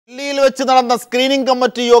വെച്ച് നടന്ന screening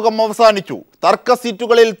committee യോഗം അവസാനിച്ചു. തർക്ക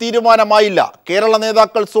സീറ്റുകളിൽ തീരുമാനമായില്ല. കേരള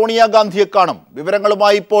നേതാക്കൾ സോണിയാഗാന്ധിയെ കാണും.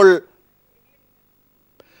 വിവരങ്ങളുമായി ഇപ്പോൾ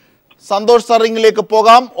സന്തോഷ് സറിംഗിലേക്ക്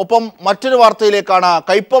പോകാം. ഒപ്പം മറ്റൊരു വാർത്തയിലേക്കാണ്.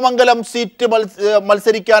 കയ്പമംഗലം സീറ്റ്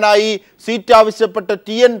മത്സരിക്കാനായി സീറ്റ് ആവശ്യപ്പെട്ട്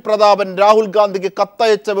TN പ്രതാപൻ രാഹുൽ ഗാന്ധിക്ക്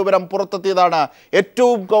കത്തയച്ച വിവരം പുറത്തെത്തിയതാണ്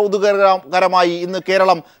ഏറ്റവും കൗതുകകരമായി ഇന്ന്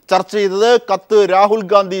കേരളം ചർച്ച ചെയ്തത്. കത്ത് രാഹുൽ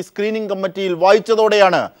ഗാന്ധി സ്ക്രീനിംഗ് കമ്മിറ്റിയിൽ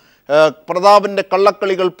വായിച്ചതോടെയാണ് പ്രതാപന്റെ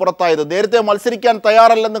കള്ളക്കളികൾ പുറത്തായത്. നേരത്തെ മത്സരിക്കാൻ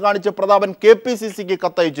തയ്യാറല്ലെന്ന് കാണിച്ച് പ്രതാപൻ KPCCക്ക്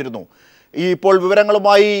കത്തയച്ചിരുന്നു. ഇപ്പോൾ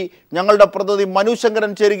വിവരങ്ങളുമായി ഞങ്ങളുടെ പ്രതിനിധി മനു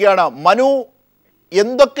ശങ്കരൻ ചേരുകയാണ്. മനു,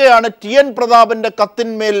 എന്തൊക്കെയാണ് TN പ്രതാപന്റെ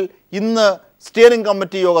കത്തിന്മേൽ ഇന്ന് സ്റ്റിയറിംഗ്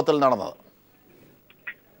കമ്മിറ്റി യോഗത്തിൽ നടന്നത്?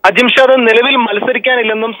 അജിംഷാദ് നിലവിൽ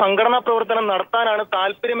മത്സരിക്കാനില്ലെന്നും സംഘടനാ പ്രവർത്തനം നടത്താനാണ്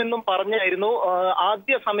താല്പര്യമെന്നും പറഞ്ഞായിരുന്നു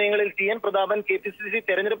ആദ്യ സമയങ്ങളിൽ TN പ്രതാപൻ KPCC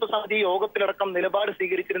തെരഞ്ഞെടുപ്പ് സമിതി യോഗത്തിലടക്കം നിലപാട്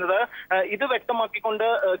സ്വീകരിച്ചിരുന്നത്. ഇത് വ്യക്തമാക്കിക്കൊണ്ട്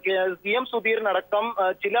CM സുധീരൻ അടക്കം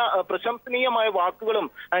ചില പ്രശംസനീയമായ വാക്കുകളും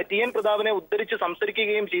TN പ്രതാപനെ ഉദ്ധരിച്ച്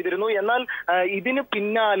സംസാരിക്കുകയും ചെയ്തിരുന്നു. എന്നാൽ ഇതിന്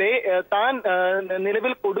പിന്നാലെ താൻ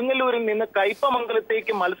നിലവിൽ കൊടുങ്ങല്ലൂരിൽ നിന്ന്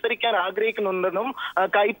കയ്പമംഗലത്തേക്ക് മത്സരിക്കാൻ ആഗ്രഹിക്കുന്നുണ്ടെന്നും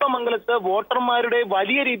കയ്പമംഗലത്ത് വോട്ടർമാരുടെ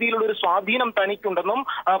വലിയ രീതിയിലുള്ള ഒരു സ്വാധീനം തനിക്കുണ്ടെന്നും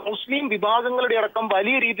മുസ്ലിം വിഭാഗങ്ങളുടെ അടക്കം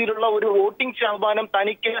വലിയ രീതിയിലുള്ള ഒരു വോട്ടിംഗ് ശതമാനം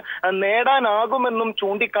തനിക്ക് നേടാനാകുമെന്നും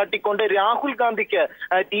ചൂണ്ടിക്കാട്ടിക്കൊണ്ട് രാഹുൽ ഗാന്ധിക്ക്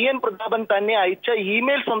TN പ്രതാപൻ തന്നെ അയച്ച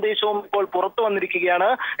ഇമെയിൽ സന്ദേശവും ഇപ്പോൾ പുറത്തു വന്നിരിക്കുകയാണ്.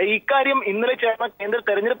 ഇക്കാര്യം ഇന്നലെ ചേർന്ന കേന്ദ്ര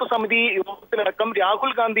തെരഞ്ഞെടുപ്പ് സമിതി യോഗത്തിലടക്കം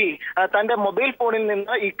രാഹുൽ ഗാന്ധി തന്റെ മൊബൈൽ ഫോണിൽ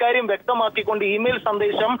നിന്ന് ഇക്കാര്യം വ്യക്തമാക്കിക്കൊണ്ട് ഇമെയിൽ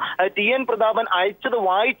സന്ദേശം TN പ്രതാപൻ അയച്ചത്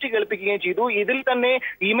വായിച്ചു കേൾപ്പിക്കുകയും ചെയ്തു. ഇതിൽ തന്നെ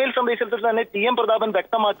ഇമെയിൽ സന്ദേശത്തിൽ തന്നെ TN പ്രതാപൻ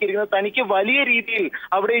വ്യക്തമാക്കിയിരിക്കുന്നത് തനിക്ക് വലിയ രീതിയിൽ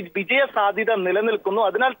അവിടെ വിജയ സാധ്യത നിലനിൽക്കുന്നു.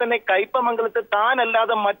 അതിനാൽ തന്നെ കയ്പമംഗലത്ത്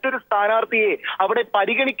താനല്ലാതെ മറ്റൊരു സ്ഥാനാർത്ഥിയെ അവിടെ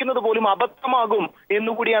പരിഗണിക്കുന്നത് പോലും അബദ്ധമാകും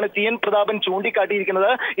എന്നുകൂടിയാണ് TN പ്രതാപൻ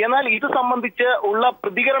ചൂണ്ടിക്കാട്ടിയിരിക്കുന്നത്. എന്നാൽ ഇത് സംബന്ധിച്ച് ഉള്ള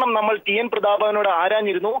പ്രതികരണം നമ്മൾ TN പ്രതാപനോട്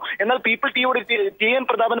ആരാഞ്ഞിരുന്നു. എന്നാൽ പീപ്പിൾ ടിയോട് TN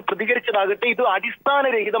പ്രതാപൻ പ്രതികരിച്ചതാകട്ടെ ഇത്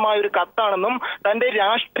അടിസ്ഥാനരഹിതമായ ഒരു കത്താണെന്നും തന്റെ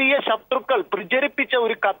രാഷ്ട്രീയ ശത്രുക്കൾ പ്രചരിപ്പിച്ച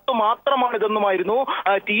ഒരു കത്ത് മാത്രമാണിതെന്നുമായിരുന്നു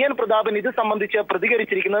TN പ്രതാപൻ ഇത് സംബന്ധിച്ച്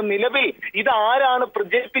പ്രതികരിച്ചിരിക്കുന്നത്. നിലവിൽ ഇത് ആരാണ്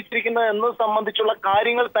പ്രചരിപ്പിച്ചിരിക്കുന്നത് എന്നത് സംബന്ധിച്ചുള്ള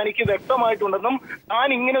കാര്യങ്ങൾ തനിക്ക് വ്യക്തമായിട്ടുണ്ടെന്നും താൻ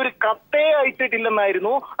ഇങ്ങനെ ഒരു കത്തേ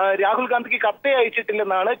അയച്ചിട്ടില്ലെന്നായിരുന്നു രാഹുൽ ഗാന്ധിക്ക് കത്തേ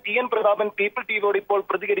അയച്ചിട്ടില്ലെന്നാണ് TN പ്രതാപൻ പീപ്പിൾ ടിവിയോട് ഇപ്പോൾ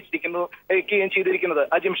ചെയ്തിരിക്കുന്നത്.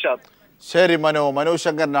 അജിംഷാദ്. ശരി മനു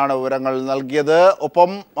ശങ്കരനാണ് വിവരങ്ങൾ നൽകിയത്.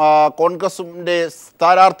 ഒപ്പം കോൺഗ്രസിന്റെ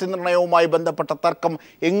സ്ഥാനാർത്ഥി നിർണയവുമായി ബന്ധപ്പെട്ട തർക്കം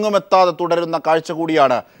എങ്ങുമെത്താതെ തുടരുന്ന കാഴ്ച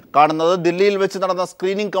കൂടിയാണ് കാണുന്നത്. ദില്ലിയിൽ വെച്ച് നടന്ന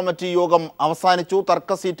സ്ക്രീനിംഗ് കമ്മിറ്റി യോഗം അവസാനിച്ചു.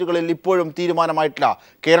 തർക്ക സീറ്റുകളിൽ ഇപ്പോഴും തീരുമാനമായിട്ടില്ല.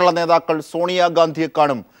 കേരള നേതാക്കൾ സോണിയാഗാന്ധിയെ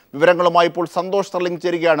കാണും. വിവരങ്ങളുമായി ഇപ്പോൾ സന്തോഷ് സർലിംഗ്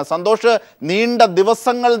ചേരുകയാണ്. സന്തോഷ്, നീണ്ട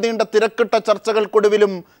ദിവസങ്ങൾ നീണ്ട തിരക്കിട്ട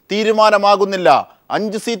ചർച്ചകൾക്കൊടുവിലും തീരുമാനമാകുന്നില്ല.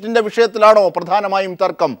 5 സീറ്റിന്റെ വിഷയത്തിലാണോ പ്രധാനമായും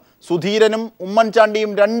തർക്കം? സുധീരനും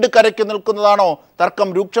ഉമ്മൻചാണ്ടിയും രണ്ട് കരയ്ക്ക് നിൽക്കുന്നതാണോ തർക്കം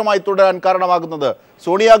രൂക്ഷമായി തുടരാൻ കാരണമാകുന്നത്?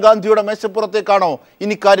 സോണിയാഗാന്ധിയുടെ മേശപ്പുറത്തേക്കാണോ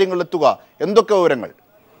ഇനി കാര്യങ്ങൾ എത്തുക? എന്തൊക്കെ വിവരങ്ങൾ?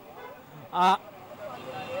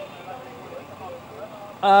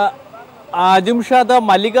 അജിംഷാദ്,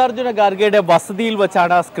 മല്ലികാർജുന ഖാർഗെയുടെ വസതിയിൽ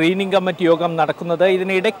വെച്ചാണ് സ്ക്രീനിംഗ് കമ്മിറ്റി യോഗം നടക്കുന്നത്.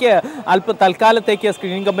 ഇതിനിടയ്ക്ക് തൽക്കാലത്തേക്ക്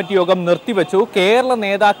സ്ക്രീനിംഗ് കമ്മിറ്റി യോഗം നിർത്തിവെച്ചു. കേരള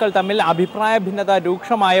നേതാക്കൾ തമ്മിൽ അഭിപ്രായ ഭിന്നത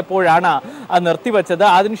രൂക്ഷമായപ്പോഴാണ് നിർത്തിവെച്ചത്.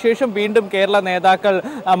 അതിനുശേഷം വീണ്ടും കേരള നേതാക്കൾ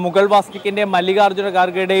മുഗൾ വാസ്നിക്കിന്റെയും മല്ലികാർജുന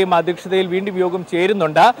ഖാർഗെയുടെയും അധ്യക്ഷതയിൽ വീണ്ടും യോഗം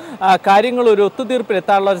ചേരുന്നുണ്ട്. കാര്യങ്ങൾ ഒരു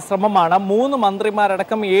ഒത്തുതീർപ്പിലെത്താനുള്ള ഒരു ശ്രമമാണ്. 3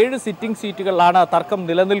 മന്ത്രിമാരടക്കം 7 സിറ്റിംഗ് സീറ്റുകളിലാണ് തർക്കം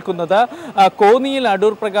നിലനിൽക്കുന്നത്. കോന്നിയിൽ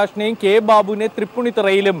അടൂർ പ്രകാശിനെയും K ബാബുവിനെ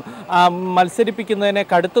തൃപ്പൂണിത്തുറയിലും മത്സരിപ്പിക്കുന്നതിനെ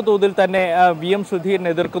കടുത്ത തോതിൽ തന്നെ VM സുധീരൻ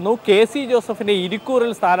എതിർക്കുന്നു. KC ജോസഫിന്റെ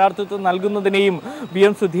ഇരിക്കൂറിൽ സ്ഥാനാർത്ഥിത്വം നൽകുന്നതിനെയും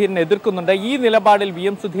VM സുധീരൻ എതിർക്കുന്നുണ്ട്. ഈ നിലപാടിൽ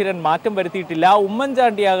VM സുധീരൻ മാറ്റം വരുത്തിയിട്ടില്ല.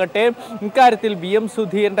 ഉമ്മൻചാണ്ടിയാകട്ടെ ഇക്കാര്യത്തിൽ VM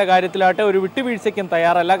സുധീരന്റെ കാര്യത്തിലാകട്ടെ ഒരു വിട്ടുവീഴ്ചയ്ക്കും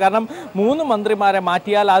തയ്യാറല്ല. കാരണം 3 മന്ത്രിമാരെ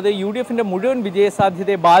മാറ്റിയാൽ അത് UDFന്റെ മുഴുവൻ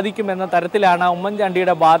വിജയസാധ്യതയെ ബാധിക്കുമെന്ന തരത്തിലാണ്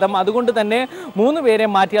ഉമ്മൻചാണ്ടിയുടെ വാദം. അതുകൊണ്ട് തന്നെ 3 പേരെ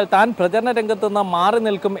മാറ്റിയാൽ താൻ പ്രചരണ രംഗത്ത് നിന്ന് മാറി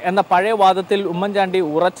നിൽക്കും എന്ന പഴയ വാദത്തിൽ ഉമ്മൻചാണ്ടി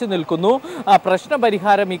ഉറച്ചു നിൽക്കുന്നു.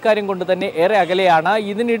 പ്രശ്നപരിഹാരം ഇക്കാര്യം കൊണ്ട് തന്നെ ഏറെ അകലെയാണ്.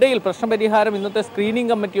 ഇതിനിടയിൽ പ്രശ്നപരിഹാരം ഇന്നത്തെ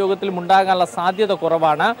സ്ക്രീനിംഗ് കമ്മിറ്റി യോഗത്തിലും ഉണ്ടാകാനുള്ള സാധ്യത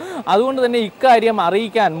കുറവാണ്. അതുകൊണ്ട് തന്നെ ഇക്കാര്യം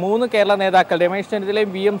അറിയിക്കാൻ 3 കേരള നേതാക്കൾ രമേശ് ചെന്നിത്തലയും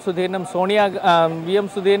VM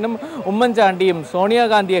സുധീരനും ഉമ്മൻചാണ്ടിയും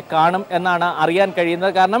സോണിയാഗാന്ധിയെ കാണും എന്നാണ് അറിയാൻ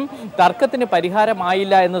കഴിയുന്നത്. കാരണം തർക്കത്തിന്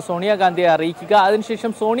പരിഹാരമായില്ല എന്ന് സോണിയാഗാന്ധിയെ അറിയിക്കുക,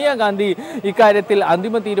 അതിനുശേഷം സോണിയാഗാന്ധി ഇക്കാര്യത്തിൽ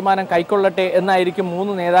അന്തിമ തീരുമാനം കൈക്കൊള്ളട്ടെ എന്നായിരിക്കും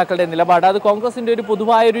 3 നേതാക്കളുടെ നിലപാട്. അത് കോൺഗ്രസിന്റെ ഒരു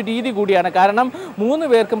പൊതുവായ ഒരു രീതി കൂടിയാണ്. കാരണം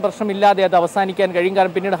 3 പേർക്കും പ്രശ്നമില്ലാതെ അത് അവസാനിക്കാൻ കഴിയും.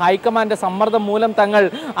 കാരണം പിന്നീട് ഹൈക്കമാൻഡ് സമ്മർദ്ദം മൂലം തങ്ങൾ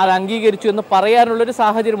അത് അംഗീകരിച്ചു എന്ന് പറയാനുള്ളൊരു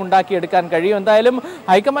സാഹചര്യം ഉണ്ടാക്കിയെടുക്കാൻ കഴിയും. എന്തായാലും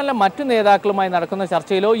ഹൈക്കമാൻഡിലെ മറ്റു നേതാക്കളുമായി നടക്കുന്ന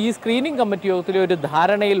ചർച്ചയിലോ ഈ സ്ക്രീനിംഗ് കമ്മിറ്റി യോഗത്തിലോ ഒരു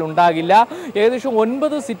ധാരണയിൽ ഉണ്ടാകില്ല. ഏകദേശം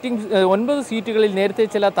 9 9 സീറ്റുകളിൽ നേരത്തെ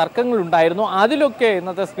ചില തർക്കങ്ങളുണ്ടായിരുന്നു. അതിലൊക്കെ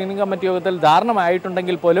ഇന്നത്തെ സ്ക്രീനിംഗ് കമ്മിറ്റി യോഗത്തിൽ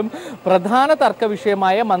ധാരണമായിട്ടുണ്ടെങ്കിൽ പോലും പ്രധാന തർക്ക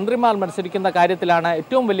വിഷയമായ മന്ത്രിമാർ മത്സരിക്കുന്ന കാര്യത്തിലാണ്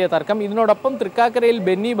ഏറ്റവും വലിയ തർക്കം. ഇതിനോടൊപ്പം തൃക്കാക്കരയിൽ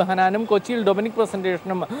ബെന്നി ബെഹനാനും കൊച്ചിയിൽ ഡൊമിനിക്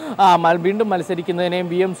പ്രസന്റേഷനും വീണ്ടും മത്സരിക്കുന്നതിനെയും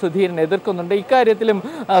VM സുധീരൻ എതിർക്കുന്നുണ്ട്. ഇക്കാര്യത്തിലും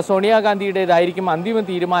സോണിയാഗാന്ധിയുടേതായിരിക്കും അന്തിമ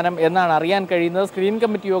തീരുമാനം എന്നാണ് അറിയാൻ കഴിയുന്നത്. സ്ക്രീനിംഗ്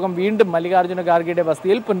കമ്മിറ്റി യോഗം വീണ്ടും മല്ലികാർജ്ജുന ഖാർഗെയുടെ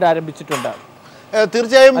വസതിയിൽ പുനരാരംഭിച്ചിട്ടുണ്ട്.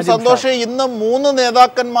 തീർച്ചയായും സന്തോഷ്, ഇന്ന് 3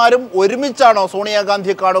 നേതാക്കന്മാരും ഒരുമിച്ചാണോ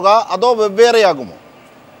സോണിയാഗാന്ധിയെ കാണുക, അതോ വെവ്വേറെയാകുമോ?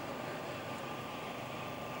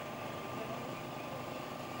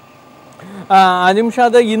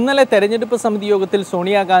 അജിംഷാദ്, ഇന്നലെ തെരഞ്ഞെടുപ്പ് സമിതി യോഗത്തിൽ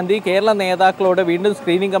സോണിയാഗാന്ധി കേരള നേതാക്കളോട് വീണ്ടും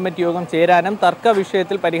സ്ക്രീനിംഗ് കമ്മിറ്റി യോഗം ചേരാനും തർക്ക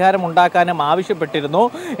വിഷയത്തിൽ പരിഹാരം ഉണ്ടാക്കാനും ആവശ്യപ്പെട്ടിരുന്നു.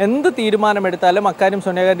 എന്ത് തീരുമാനമെടുത്താലും അക്കാര്യം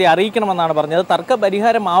സോണിയാഗാന്ധി അറിയിക്കണമെന്നാണ് പറഞ്ഞത്. തർക്ക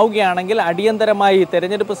പരിഹാരമാവുകയാണെങ്കിൽ അടിയന്തരമായി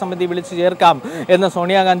തെരഞ്ഞെടുപ്പ് സമിതി വിളിച്ചു ചേർക്കാം എന്ന്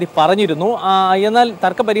സോണിയാഗാന്ധി പറഞ്ഞിരുന്നു. എന്നാൽ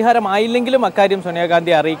തർക്ക പരിഹാരമായില്ലെങ്കിലും അക്കാര്യം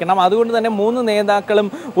സോണിയാഗാന്ധി അറിയിക്കണം. അതുകൊണ്ട് തന്നെ 3 നേതാക്കളും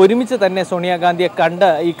ഒരുമിച്ച് തന്നെ സോണിയാഗാന്ധിയെ കണ്ട്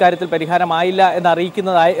ഇക്കാര്യത്തിൽ പരിഹാരമായില്ല എന്ന്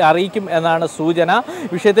അറിയിക്കും എന്നാണ് സൂചന.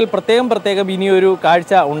 വിഷയത്തിൽ പ്രത്യേകം ഇനിയൊരു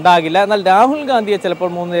കാഴ്ച ഉണ്ടാകില്ല. എന്നാൽ രാഹുൽ ഗാന്ധിയെ ചിലപ്പോൾ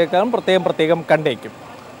 3 നേതാക്കളും പ്രത്യേകം കണ്ടേക്കും.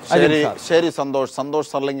 ശരി സന്തോഷ്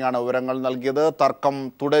സർലിംഗാണ് വിവരങ്ങൾ നൽകിയത്. തർക്കം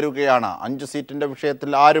തുടരുകയാണ്. 5 സീറ്റിന്റെ വിഷയത്തിൽ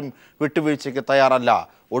ആരും വിട്ടുവീഴ്ചയ്ക്ക് തയ്യാറല്ല.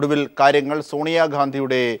 ഒടുവിൽ കാര്യങ്ങൾ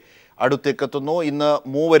സോണിയാഗാന്ധിയുടെ അടുത്തേക്കെത്തുന്നു. ഇന്ന്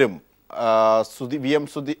മൂവരും VM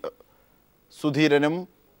സുധീരനും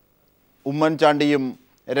ഉമ്മൻചാണ്ടിയും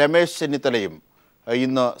രമേശ് ചെന്നിത്തലയും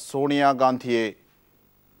ഇന്ന് സോണിയാഗാന്ധിയെ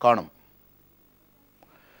കാണും.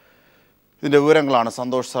 ഇതിൻ്റെ വിവരങ്ങളാണ്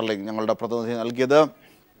സന്തോഷ് സർലിംഗ് ഞങ്ങളുടെ പ്രതിനിധി നൽകിയത്.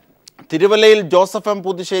 തിരുവല്ലയിൽ ജോസഫ് M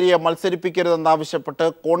പുതുശ്ശേരിയെ മത്സരിപ്പിക്കരുതെന്നാവശ്യപ്പെട്ട്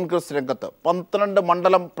കോൺഗ്രസ് രംഗത്ത്. 12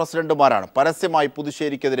 മണ്ഡലം പ്രസിഡന്റുമാരാണ് പരസ്യമായി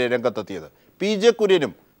പുതുശ്ശേരിക്കെതിരെ രംഗത്തെത്തിയത്. PJ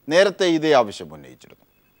കുര്യനും നേരത്തെ ഇതേ ആവശ്യം ഉന്നയിച്ചിരുന്നു.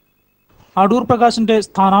 അടൂർ പ്രകാശിന്റെ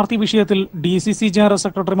സ്ഥാനാർത്ഥി വിഷയത്തിൽ DCC ജനറൽ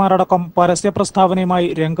സെക്രട്ടറിമാരടക്കം പരസ്യ പ്രസ്താവനയുമായി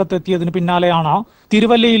രംഗത്തെത്തിയതിനു പിന്നാലെയാണ്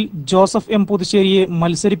തിരുവല്ലയിൽ ജോസഫ് M പുതുശ്ശേരിയെ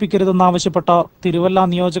മത്സരിപ്പിക്കരുതെന്നാവശ്യപ്പെട്ട തിരുവല്ല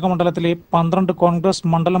നിയോജക മണ്ഡലത്തിലെ 12 കോൺഗ്രസ്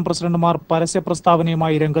മണ്ഡലം പ്രസിഡന്റുമാർ പരസ്യ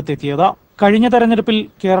പ്രസ്താവനയുമായി രംഗത്തെത്തിയത്. കഴിഞ്ഞ തെരഞ്ഞെടുപ്പിൽ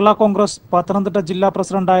കേരള കോൺഗ്രസ് പത്തനംതിട്ട ജില്ലാ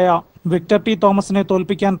പ്രസിഡന്റായ വിക്ടർ T തോമസിനെ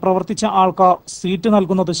തോൽപ്പിക്കാൻ പ്രവർത്തിച്ച ആൾക്ക് സീറ്റ്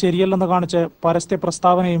നൽകുന്നത് ശരിയല്ലെന്ന് കാണിച്ച് പരസ്യ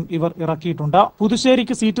പ്രസ്താവനയും ഇവർ ഇറക്കിയിട്ടുണ്ട്.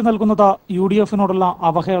 പുതുശ്ശേരിക്ക് സീറ്റ് നൽകുന്നത് UDF-നോടുള്ള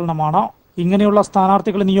അവഹേളനമാണ്. ഇങ്ങനെയുള്ള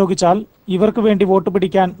സ്ഥാനാർത്ഥികളെ നിയോഗിച്ചാൽ ഇവർക്ക് വേണ്ടി വോട്ട്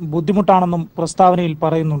പിടിക്കാൻ ബുദ്ധിമുട്ടാണെന്നും പ്രസ്താവനയിൽ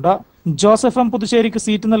പറയുന്നുണ്ട്. ജോസഫ് M പുതുശ്ശേരിക്ക്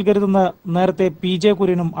സീറ്റ് നൽകരുതെന്ന് നേരത്തെ PJ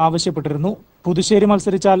കുര്യനും ആവശ്യപ്പെട്ടിരുന്നു. പുതുശ്ശേരി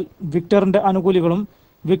മത്സരിച്ചാൽ വിക്ടറിന്റെ അനുകൂലികളും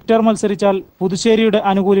വിക്ടർ മത്സരിച്ചാൽ പുതുശ്ശേരിയുടെ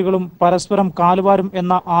അനുകൂലികളും പരസ്പരം കാലുവാരും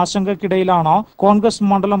എന്ന ആശങ്കയ്ക്കിടയിലാണ് കോൺഗ്രസ്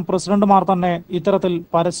മണ്ഡലം പ്രസിഡന്റുമാർ തന്നെ ഇത്തരത്തിൽ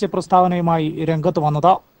പരസ്യ പ്രസ്താവനയുമായി രംഗത്ത്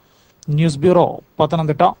വന്നത്. News bureau,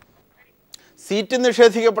 Pathanamthitta. സീറ്റ്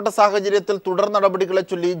നിഷേധിക്കപ്പെട്ട സാഹചര്യത്തിൽ തുടർ നടപടികളെ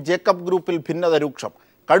ചൊല്ലി ജേക്കബ് ഗ്രൂപ്പിൽ ഭിന്നത രൂക്ഷം.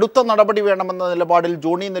 കടുത്ത നടപടി വേണമെന്ന നിലപാടിൽ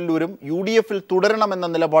ജോണി നെല്ലൂരും UDF-ൽ തുടരണമെന്ന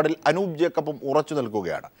നിലപാടിൽ അനൂപ് ജേക്കബും ഉറച്ചു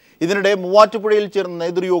നൽകുകയാണ്. ഇതിനിടെ മൂവാറ്റുപുഴയിൽ ചേർന്ന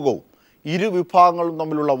നേതൃയോഗവും ഇരു വിഭാഗങ്ങളും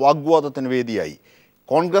തമ്മിലുള്ള വാഗ്വാദത്തിന് വേദിയായി.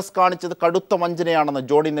 കോൺഗ്രസ് കാണിച്ചത് കടുത്ത വഞ്ചനയാണെന്ന്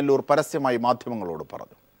ജോണി നെല്ലൂർ പരസ്യമായി മാധ്യമങ്ങളോട്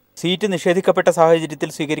പറഞ്ഞു. സീറ്റ് നിഷേധിക്കപ്പെട്ട സാഹചര്യത്തിൽ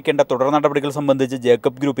സ്വീകരിക്കേണ്ട തുടർ നടപടികൾ സംബന്ധിച്ച്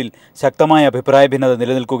ജേക്കബ് ഗ്രൂപ്പിൽ ശക്തമായ അഭിപ്രായ ഭിന്നത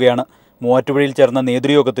നിലനിൽക്കുകയാണ്. മൂവാറ്റുപുഴയിൽ ചേർന്ന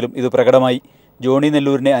നേതൃയോഗത്തിലും ഇത് പ്രകടമായി. ജോണി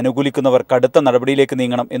നെല്ലൂരിനെ അനുകൂലിക്കുന്നവർ കടുത്ത നടപടിയിലേക്ക്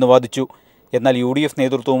നീങ്ങണം എന്ന് വാദിച്ചു. എന്നാൽ UDF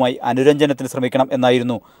നേതൃത്വവുമായി അനുരഞ്ജനത്തിന് ശ്രമിക്കണം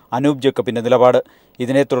എന്നായിരുന്നു അനൂപ് ജേക്കബിൻ്റെ നിലപാട്.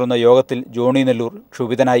 ഇതിനെ തുടർന്ന് യോഗത്തിൽ ജോണി നെല്ലൂർ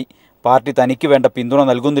ക്ഷുഭിതനായി. പാർട്ടി തനിക്ക് വേണ്ട പിന്തുണ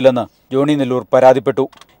നൽകുന്നില്ലെന്ന് ജോണി നെല്ലൂർ പരാതിപ്പെട്ടു.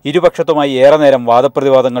 ഇരുപക്ഷത്തുമായി ഏറെ നേരം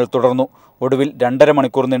വാദപ്രതിവാദങ്ങൾ തുടർന്നു. ഒടുവിൽ 2.5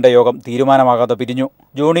 മണിക്കൂർ നീണ്ട യോഗം തീരുമാനമാകാതെ പിരിഞ്ഞു.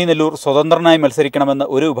 ജോണി നെല്ലൂർ സ്വതന്ത്രനായി മത്സരിക്കണമെന്ന്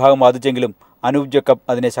ഒരു വിഭാഗം വാദിച്ചെങ്കിലും അനൂപ് ജേക്കബ്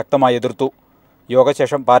അതിനെ ശക്തമായി എതിർത്തു.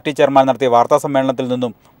 യോഗശേഷം പാർട്ടി ചെയർമാൻ നടത്തിയ വാർത്താസമ്മേളനത്തിൽ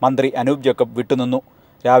നിന്നും മന്ത്രി അനൂപ് ജേക്കബ് വിട്ടുനിന്നു.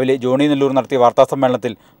 രാവിലെ ജോണി നെല്ലൂർ നടത്തിയ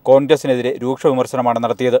വാർത്താസമ്മേളനത്തിൽ കോൺഗ്രസിനെതിരെ രൂക്ഷ വിമർശനമാണ്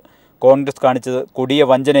നടത്തിയത്. കോൺഗ്രസ് കാണിച്ചത് കൊടിയ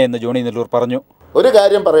വഞ്ചനയെന്ന് ജോണി നെല്ലൂർ പറഞ്ഞു. ഒരു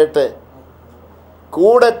കാര്യം പറയട്ടെ,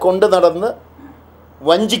 കൂടെ കൊണ്ടു നടന്ന്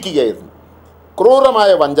വഞ്ചിക്കുകയായിരുന്നു.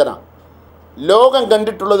 ക്രൂരമായ വഞ്ചന, ലോകം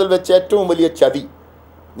കണ്ടിട്ടുള്ളതിൽ വെച്ച് ഏറ്റവും വലിയ ചതി.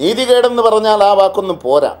 നീതികേടെന്ന് പറഞ്ഞാൽ ആ വാക്കൊന്നും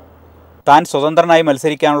പോരാ. താൻ സ്വതന്ത്രനായി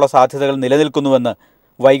മത്സരിക്കാനുള്ള സാധ്യതകൾ നിലനിൽക്കുന്നുവെന്ന്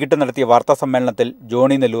വൈകിട്ട് നടത്തിയ വാർത്താസമ്മേളനത്തിൽ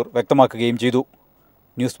ജോണി നെല്ലൂർ വ്യക്തമാക്കുകയും ചെയ്തു.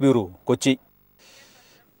 News bureau, Kochi.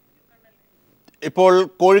 ഇപ്പോൾ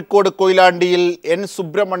കോഴിക്കോട് കൊയിലാണ്ടിയിൽ N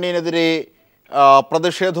സുബ്രഹ്മണ്യനെതിരെ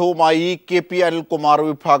പ്രതിഷേധവുമായി KP അനിൽകുമാർ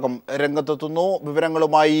വിഭാഗം രംഗത്തെത്തുന്നു.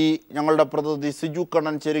 വിവരങ്ങളുമായി ഞങ്ങളുടെ പ്രതിനിധി സിജു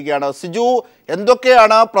കണ്ണൻ ചേരുകയാണ്. സിജു,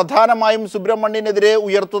 എന്തൊക്കെയാണ് പ്രധാനമായും സുബ്രഹ്മണ്യനെതിരെ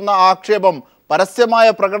ഉയർത്തുന്ന ആക്ഷേപം? പരസ്യമായ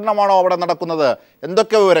പ്രകടനമാണോ അവിടെ നടക്കുന്നത്?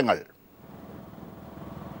 എന്തൊക്കെ വിവരങ്ങൾ?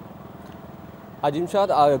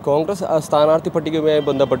 അജിംഷാദ് കോൺഗ്രസ് സ്ഥാനാർത്ഥി പട്ടികയുമായി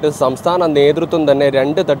ബന്ധപ്പെട്ട് സംസ്ഥാന നേതൃത്വം തന്നെ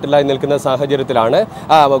രണ്ട് തട്ടിലായി നിൽക്കുന്ന സാഹചര്യത്തിലാണ്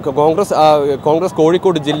കോൺഗ്രസ്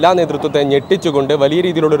കോഴിക്കോട് ജില്ലാ നേതൃത്വത്തെ ഞെട്ടിച്ചുകൊണ്ട് വലിയ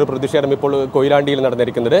രീതിയിലുള്ളൊരു പ്രതിഷേധം ഇപ്പോൾ കൊയിലാണ്ടിയിൽ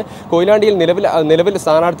നടന്നിരിക്കുന്നത്. കൊയിലാണ്ടിയിൽ നിലവിൽ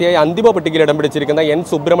സ്ഥാനാർത്ഥിയായി അന്തിമ പട്ടികയിൽ ഇടം പിടിച്ചിരിക്കുന്ന എൻ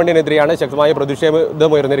സുബ്രഹ്മണ്യനെതിരെയാണ് ശക്തമായ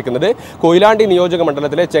പ്രതിഷേധം ഉയർന്നിരിക്കുന്നത്. കൊയിലാണ്ടി നിയോജക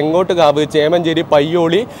മണ്ഡലത്തിലെ ചെങ്ങോട്ടുകാവ്, ചേമഞ്ചേരി,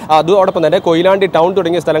 പയ്യോളി, അതോടൊപ്പം തന്നെ കൊയിലാണ്ടി ടൗൺ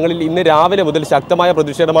തുടങ്ങിയ സ്ഥലങ്ങളിൽ ഇന്ന് രാവിലെ മുതൽ ശക്തമായ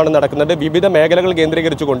പ്രതിഷേധമാണ് നടക്കുന്നത്. വിവിധ മേഖലകൾ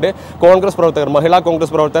കേന്ദ്രീകരിച്ചുകൊണ്ട് കോൺഗ്രസ് പ്രവർത്തകർ, മഹിളാ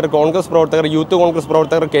കോൺഗ്രസ് പ്രവർത്തകർ, യൂത്ത് കോൺഗ്രസ്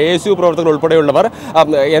പ്രവർത്തകർ, KSU പ്രവർത്തകർ ഉൾപ്പെടെയുള്ളവർ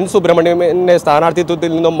എൻ സുബ്രഹ്മണ്യനെ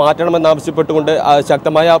സ്ഥാനാർത്ഥിത്വത്തിൽ നിന്നും മാറ്റണമെന്നാവശ്യപ്പെട്ടുകൊണ്ട്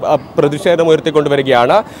ശക്തമായ പ്രതിഷേധം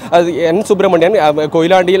ഉയർത്തിക്കൊണ്ടുവരികയാണ്. എൻ സുബ്രഹ്മണ്യൻ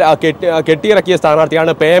കൊയിലാണ്ടിയിൽ കെട്ടിയിറക്കിയ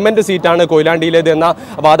സ്ഥാനാർത്ഥിയാണ്, പേയ്മെന്റ് സീറ്റാണ് കൊയിലാണ്ടിയിലേത് എന്ന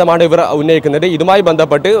വാദമാണ് ഇവർ ഉന്നയിക്കുന്നത്. ഇതുമായി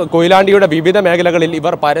ബന്ധപ്പെട്ട് കൊയിലാണ്ടിയുടെ വിവിധ മേഖലകളിൽ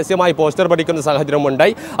ഇവർ പരസ്യമായി പോസ്റ്റർ പതിക്കുന്ന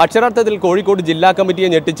സാഹചര്യമുണ്ടായി. അക്ഷരാർത്ഥത്തിൽ കോഴിക്കോട് ജില്ലാ കമ്മിറ്റിയെ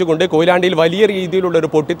ഞെട്ടിച്ചുകൊണ്ട് കൊയിലാണ്ടിയിൽ വലിയ രീതിയിലുള്ള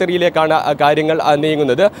ഒരു പൊട്ടിത്തെറിയിലേക്കാണ് കാര്യങ്ങൾ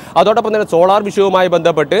നീങ്ങുന്നത്. അതോടൊപ്പം തന്നെ സോളാർ വിഷയവുമായി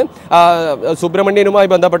ബന്ധപ്പെട്ട് സുബ്രഹ്മണ്യനുമായി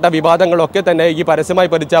ബന്ധപ്പെട്ട വിവാദങ്ങളൊക്കെ തന്നെ ഈ പരസ്യമായി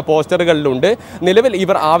പതിച്ച പോസ്റ്ററുകളിലുണ്ട്. നിലവിൽ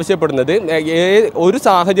ഇവർ ആവശ്യപ്പെടുന്നത് ഒരു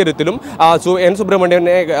സാഹചര്യത്തിലും എൻ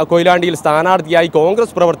സുബ്രഹ്മണ്യനെ കൊയിലാണ്ടിയിൽ സ്ഥാനാർത്ഥിയായി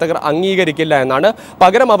കോൺഗ്രസ് പ്രവർത്തകർ അംഗീകരിക്കില്ല എന്നാണ്.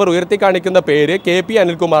 പകരം അവർ ഉയർത്തിക്കാണിക്കുന്ന പേര് KP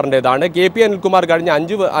അനിൽകുമാറിൻ്റെതാണ്. KP അനിൽകുമാർ കഴിഞ്ഞ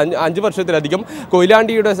അഞ്ച് വർഷത്തിലധികം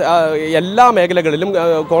കൊയിലാണ്ടിയുടെ എല്ലാ മേഖലകളിലും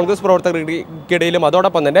കോൺഗ്രസ് പ്രവർത്തകർക്കിടയിലും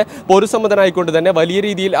അതോടൊപ്പം തന്നെ പൊതുസമ്മതനായിക്കൊണ്ട് തന്നെ വലിയ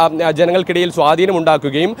രീതിയിൽ ജനങ്ങൾക്കിടയിൽ സ്വാധീനം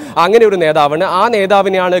ഉണ്ടാക്കുകയും അങ്ങനെ ഒരു നേതാവാണ്. ആ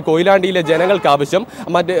നേതാവിനെയാണ് കൊയിലാണ്ടിയിലെ ജനങ്ങൾക്ക് ആവശ്യം.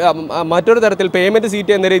 മറ്റൊരു തരത്തിൽ പേയ്മെന്റ്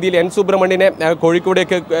സീറ്റ് എന്ന രീതിയിൽ എൻ സുബ്രഹ്മണ്യനെ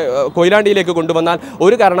കൊയിലാണ്ടിയിലേക്ക് കൊണ്ടുവന്നാൽ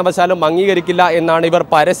ഒരു കാരണവശാലും അംഗീകരിക്കില്ല എന്നാണ് ഇവർ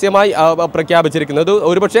പരസ്യമായി പ്രഖ്യാപിച്ചിരിക്കുന്നത്.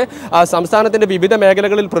 ഒരുപക്ഷെ സംസ്ഥാനത്തിന്റെ വിവിധ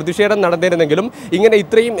മേഖലകളിൽ പ്രതിഷേധം നടന്നിരുന്നെങ്കിലും ഇങ്ങനെ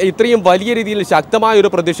ഇത്രയും വലിയ രീതിയിൽ ശക്തമായ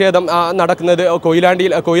ഒരു പ്രതിഷേധം നടക്കുന്നത്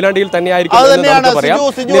കൊയിലാണ്ടിയിൽ തന്നെയായിരിക്കും.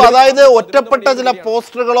 അതായത് ഒറ്റപ്പെട്ട ചില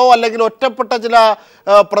പോസ്റ്ററുകളോ അല്ലെങ്കിൽ ഒറ്റപ്പെട്ട ചില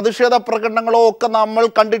പ്രതിഷേധ പ്രകടനങ്ങളോ ഒക്കെ നമ്മൾ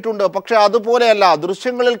കണ്ടിട്ടുണ്ട്. പക്ഷെ അതുപോലെയല്ല,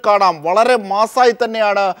 ദൃശ്യങ്ങളിൽ കാണാം വളരെ മാസായി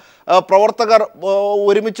തന്നെയാണ് പ്രവർത്തകർ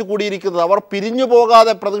ഒരുമിച്ച് കൂടിയിരിക്കുന്നത്. അവർ പിരിഞ്ഞു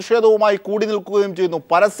പോകാതെ പ്രതിഷേധവുമായി കൂടി നിൽക്കുകയും ചെയ്യുന്നു,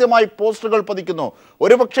 പരസ്യമായി പോസ്റ്ററുകൾ പതിക്കുന്നു.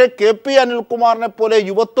 ഒരുപക്ഷെ KP അനിൽകുമാറിനെ പോലെ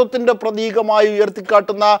യുവത്വത്തിന്റെ പ്രതീകമായി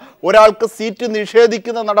ഉയർത്തിക്കാട്ടുന്ന ഒരാൾക്ക് സീറ്റ്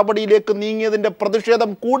നിഷേധിക്കുന്ന നടപടിയിലേക്ക് നീങ്ങിയതിന്റെ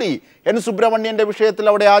പ്രതിഷേധം കൂടി എൻ സുബ്രഹ്മണ്യന്റെ വിഷയത്തിൽ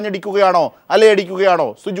അവിടെ ആഞ്ഞടിക്കുകയാണോ അലയടിക്കുകയാണോ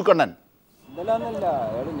സുജു കണ്ണൻ?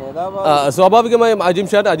 സ്വാഭാവികമായും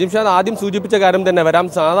അജിംഷാദ് ആദ്യം സൂചിപ്പിച്ച കാര്യം തന്നെ വരാം.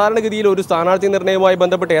 സാധാരണഗതിയിൽ ഒരു സ്ഥാനാർത്ഥി നിർണ്ണയവുമായി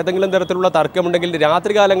ബന്ധപ്പെട്ട് ഏതെങ്കിലും തരത്തിലുള്ള തർക്കമുണ്ടെങ്കിൽ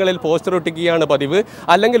രാത്രികാലങ്ങളിൽ പോസ്റ്റർ ഒട്ടിക്കുകയാണ് പതിവ്.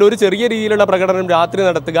 അല്ലെങ്കിൽ ഒരു ചെറിയ രീതിയിലുള്ള പ്രകടനം രാത്രി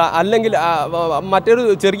നടത്തുക, അല്ലെങ്കിൽ മറ്റൊരു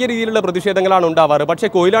ചെറിയ രീതിയിലുള്ള പ്രതിഷേധങ്ങളാണ് ഉണ്ടാവാറ്. പക്ഷേ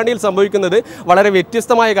കൊയിലാണ്ടിയിൽ സംഭവിക്കുന്നത് വളരെ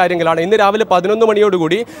വ്യത്യസ്തമായ കാര്യങ്ങളാണ്. ഇന്ന് രാവിലെ 11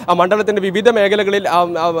 മണിയോടുകൂടി മണ്ഡലത്തിന്റെ വിവിധ മേഖലകളിൽ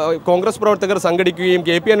കോൺഗ്രസ് പ്രവർത്തകർ സംഘടിക്കുകയും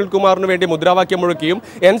KP അനിൽകുമാറിന് വേണ്ടി മുദ്രാവാക്യം മുഴക്കുകയും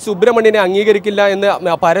എൻ സുബ്രഹ്മണ്യനെ അംഗീകരിക്കില്ല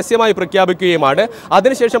എന്ന് പരസ്യമായി പ്രഖ്യാപിക്കുകയും ാണ്.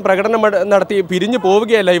 അതിനുശേഷം പ്രകടനം നടത്തി പിരിഞ്ഞു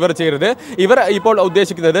പോവുകയല്ല ഇവർ ചെയ്തത്. ഇവർ ഇപ്പോൾ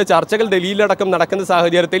ഉദ്ദേശിക്കുന്നത് ചർച്ചകൾ ഡൽഹിയിലടക്കം നടക്കുന്ന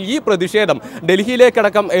സാഹചര്യത്തിൽ ഈ പ്രതിഷേധം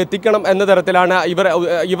ഡൽഹിയിലേക്കടക്കം എത്തിക്കണം എന്ന തരത്തിലാണ് ഇവർ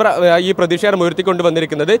ഈ പ്രതിഷേധം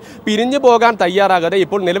ഉയർത്തിക്കൊണ്ടുവന്നിരിക്കുന്നത്. പിരിഞ്ഞു പോകാൻ തയ്യാറാകാതെ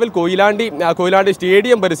ഇപ്പോൾ നിലവിൽ കൊയിലാണ്ടി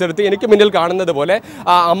സ്റ്റേഡിയം പരിസരത്ത് എനിക്ക് മുന്നിൽ കാണുന്നത് പോലെ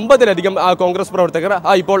 50-ലധികം കോൺഗ്രസ് പ്രവർത്തകർ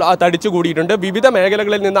ഇപ്പോൾ തടിച്ചുകൂടിയിട്ടുണ്ട്. വിവിധ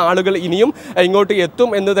മേഖലകളിൽ നിന്ന് ആളുകൾ ഇനിയും ഇങ്ങോട്ട് എത്തും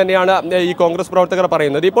എന്ന് തന്നെയാണ് ഈ കോൺഗ്രസ് പ്രവർത്തകർ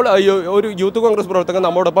പറയുന്നത്. ഇപ്പോൾ ഒരു യൂത്ത് കോൺഗ്രസ് പ്രവർത്തകർ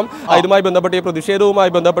നമ്മോടൊപ്പം ഇതുമായി ബന്ധപ്പെട്ട് ഈ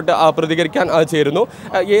പ്രതിഷേധവുമായി ബന്ധപ്പെട്ട് പ്രതികരിക്കാൻ ചേരുന്നു.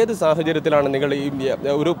 ഏത് സാഹചര്യത്തിലാണ് നിങ്ങൾ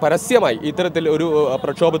ഒരു പരസ്യമായി ഇത്തരത്തിൽ ഒരു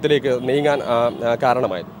പ്രക്ഷോഭത്തിലേക്ക് നീങ്ങാൻ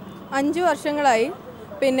കാരണമായത്? 5 വർഷങ്ങളായി.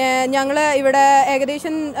 പിന്നെ ഞങ്ങൾ ഇവിടെ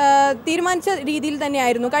ഏകദേശം തീരുമാനിച്ച രീതിയിൽ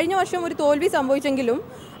തന്നെയായിരുന്നു. കഴിഞ്ഞ വർഷം ഒരു തോൽവി സംഭവിച്ചെങ്കിലും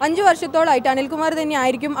 5 വർഷത്തോളമായിട്ട് അനിൽകുമാർ തന്നെ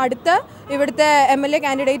ആയിരിക്കും അടുത്ത ഇവിടുത്തെ MLA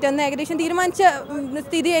കാൻഡിഡേറ്റ് എന്ന് ഏകദേശം തീരുമാനിച്ച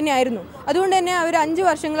സ്ഥിതി തന്നെയായിരുന്നു. അതുകൊണ്ട് തന്നെ അവർ 5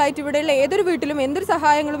 വർഷങ്ങളായിട്ട് ഇവിടെയുള്ള ഏതൊരു വീട്ടിലും എന്തൊരു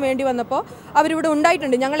സഹായങ്ങളും വേണ്ടി വന്നപ്പോൾ അവരിവിടെ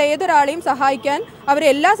ഉണ്ടായിട്ടുണ്ട്. ഞങ്ങൾ ഏതൊരാളെയും സഹായിക്കാൻ അവർ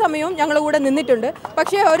എല്ലാ സമയവും ഞങ്ങളുടെ കൂടെ നിന്നിട്ടുണ്ട്.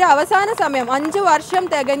 പക്ഷേ ഒരു അവസാന സമയം 5 വർഷം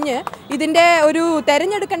തികഞ്ഞ് ഇതിൻ്റെ ഒരു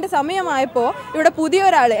തെരഞ്ഞെടുക്കേണ്ട സമയമായപ്പോൾ ഇവിടെ പുതിയ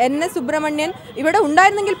ഒരാൾ NS സുബ്രഹ്മണ്യൻ ഇവിടെ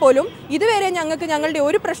ഉണ്ടായിരുന്നെങ്കിൽ പോലും ഇതുവരെ ഞങ്ങളുടെ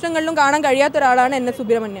ഒരു പ്രശ്നങ്ങളിലും കാണാൻ കഴിയാത്ത ഒരാളാണ് NS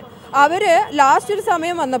സുബ്രഹ്മണ്യൻ. അവർ ലാസ്റ്റ് ഒരു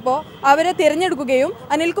സമയം വന്നപ്പോൾ അവരെ തിരഞ്ഞെടുക്കുകയും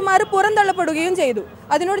അനിൽകുമാർ പുറന്തള്ളപ്പെടുകയും ചെയ്തു.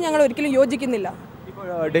 അതിനോട് ഞങ്ങൾ ഒരിക്കലും യോജിക്കുന്നില്ല.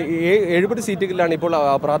 70 സീറ്റുകളിലാണ് ഇപ്പോൾ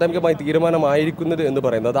പ്രാഥമികമായി തീരുമാനമായിരിക്കുന്നത് എന്ന്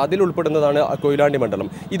പറയുന്നത്. അതിൽ ഉൾപ്പെടുന്നതാണ് കൊയിലാണ്ടി മണ്ഡലം.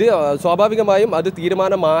 ഇത് സ്വാഭാവികമായും അത്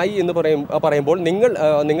തീരുമാനമായി എന്ന് പറയുമ്പോൾ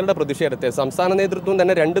നിങ്ങളുടെ പ്രതിഷേധത്തെ സംസ്ഥാന നേതൃത്വം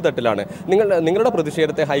തന്നെ 2 തട്ടിലാണ്. നിങ്ങളുടെ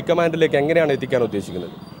പ്രതിഷേധത്തെ ഹൈക്കമാൻഡിലേക്ക് എങ്ങനെയാണ് എത്തിക്കാൻ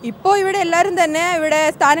ഉദ്ദേശിക്കുന്നത്? ഇപ്പോൾ ഇവിടെ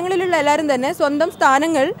സ്ഥാനങ്ങളിലുള്ള എല്ലാവരും തന്നെ സ്വന്തം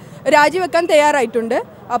സ്ഥാനങ്ങൾ രാജിവെക്കാൻ തയ്യാറായിട്ടുണ്ട്.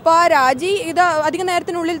 അപ്പോൾ ആ രാജി അധിക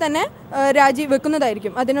നേരത്തിനുള്ളിൽ തന്നെ രാജി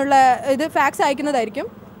വെക്കുന്നതായിരിക്കും. അതിനുള്ള ഫാക്സ് അയക്കുന്നതായിരിക്കും.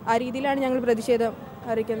 ആ രീതിയിലാണ് ഞങ്ങൾ പ്രതിഷേധം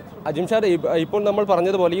അറിയിക്കുന്നു. അജിംഷാദ്, ഇപ്പോൾ നമ്മൾ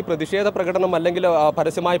പറഞ്ഞതുപോലെ ഈ പ്രതിഷേധ പ്രകടനം അല്ലെങ്കിൽ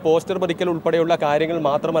പരസ്യമായ പോസ്റ്റർ പതിക്കൽ ഉൾപ്പെടെയുള്ള കാര്യങ്ങൾ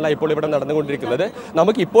മാത്രമല്ല ഇപ്പോൾ ഇവിടെ നടന്നുകൊണ്ടിരിക്കുന്നത്.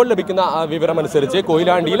 നമുക്ക് ഇപ്പോൾ ലഭിക്കുന്ന വിവരമനുസരിച്ച്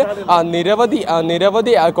കൊയിലാണ്ടിയിൽ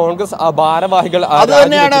നിരവധി കോൺഗ്രസ് ഭാരവാഹികൾ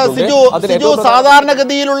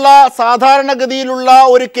സാധാരണഗതിയിലുള്ള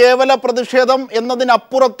ഒരു കേവല പ്രതിഷേധം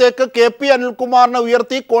എന്നതിനപ്പുറത്തേക്ക് KP അനിൽകുമാറിനെ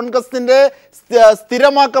ഉയർത്തി കോൺഗ്രസിന്റെ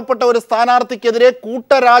സ്ഥിരമാക്കപ്പെട്ട ഒരു സ്ഥാനാർത്ഥിക്കെതിരെ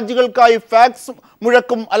കൂട്ടരാജികൾക്കായി ഫാക്സ്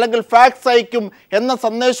മുഴക്കും അല്ലെങ്കിൽ ഫാക്സ് അയക്കും എന്ന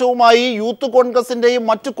സന്ദേശവുമായി യൂത്ത് കോൺഗ്രസിന്റെയും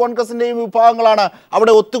മറ്റു കോൺഗ്രസിന്റെയും വിഭാഗങ്ങളാണ്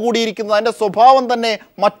അവിടെ ഒത്തുകൂടിയിരിക്കുന്നത്. അതിന്റെ സ്വഭാവം തന്നെ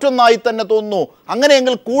മറ്റൊന്നായി തന്നെ തോന്നുന്നു.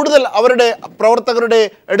 അങ്ങനെയെങ്കിൽ കൂടുതൽ അവരുടെ പ്രവർത്തകരുടെ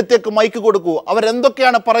അടുത്തേക്ക് മൈക്ക് കൊടുക്കൂ.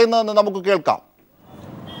 അവരെന്തൊക്കെയാണ് പറയുന്നതെന്ന് നമുക്ക് കേൾക്കാം.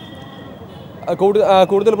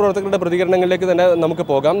 കൂടുതൽ പ്രവർത്തകരുടെ പ്രതികരണങ്ങളിലേക്ക് തന്നെ നമുക്ക്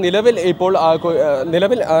പോകാം. നിലവിൽ ഇപ്പോൾ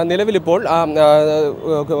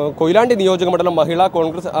കൊയിലാണ്ടി നിയോജക മണ്ഡലം മഹിളാ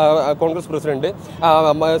കോൺഗ്രസ് പ്രസിഡന്റ്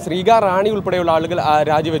ശ്രീകാ റാണി ഉൾപ്പെടെയുള്ള ആളുകൾ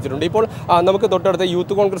രാജിവെച്ചിട്ടുണ്ട്. ഇപ്പോൾ നമുക്ക് തൊട്ടടുത്ത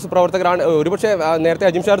യൂത്ത് കോൺഗ്രസ് പ്രവർത്തകരാണ്. ഒരുപക്ഷെ നേരത്തെ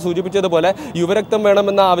അജിംഷാദ് സൂചിപ്പിച്ചതുപോലെ യുവരക്തം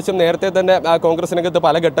വേണമെന്ന ആവശ്യം നേരത്തെ തന്നെ കോൺഗ്രസിനകത്ത്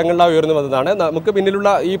പല ഘട്ടങ്ങളിലായി ഉയർന്നു വന്നതാണ്. നമുക്ക് പിന്നിലുള്ള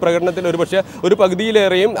ഈ പ്രകടനത്തിൽ ഒരു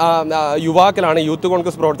പകുതിയിലേറെയും യുവാക്കളാണ്, യൂത്ത്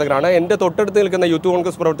കോൺഗ്രസ് പ്രവർത്തകരാണ്. എൻ്റെ തൊട്ടടുത്ത് നിൽക്കുന്ന യൂത്ത്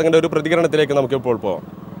കോൺഗ്രസ് പ്രവർത്തകരുടെ ഒരു പ്രതികരണത്തിലേക്ക് നമുക്കിപ്പോൾ പോകാം.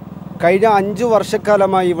 കഴിഞ്ഞ 5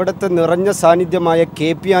 വർഷക്കാലമായി ഇവിടുത്തെ നിറഞ്ഞ സാന്നിധ്യമായ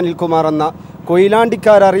KP അനിൽകുമാർ എന്ന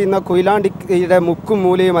കൊയിലാണ്ടിക്കാരറിയുന്ന കൊയിലാണ്ടിയുടെ മുക്കും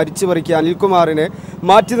മൂലയും അരിച്ചു പറിക്കിയ അനിൽകുമാറിനെ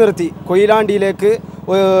മാറ്റി നിർത്തി കൊയിലാണ്ടിയിലേക്ക്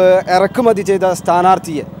ഇറക്കുമതി ചെയ്ത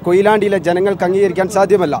സ്ഥാനാർത്ഥിയെ കൊയിലാണ്ടിയിലെ ജനങ്ങൾക്ക് അംഗീകരിക്കാൻ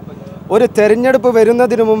സാധ്യമല്ല. ഒരു തെരഞ്ഞെടുപ്പ്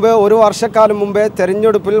വരുന്നതിന് മുമ്പ്, ഒരു വർഷക്കാലം മുമ്പേ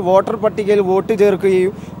തെരഞ്ഞെടുപ്പിൽ വോട്ടർ പട്ടികയിൽ വോട്ട്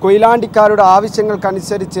ചേർക്കുകയും കൊയിലാണ്ടിക്കാരുടെ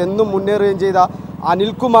ആവശ്യങ്ങൾക്കനുസരിച്ച് എന്നും മുന്നേറുകയും ചെയ്ത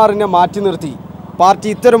അനിൽകുമാറിനെ മാറ്റി നിർത്തി പാർട്ടി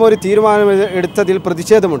ഇത്തരമൊരു തീരുമാനം എടുത്തതിൽ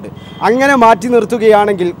പ്രതിഷേധമുണ്ട്. അങ്ങനെ മാറ്റി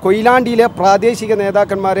നിർത്തുകയാണെങ്കിൽ കൊയിലാണ്ടിയിലെ പ്രാദേശിക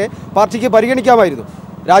നേതാക്കന്മാരെ പാർട്ടിക്ക് പരിഗണിക്കാമായിരുന്നു.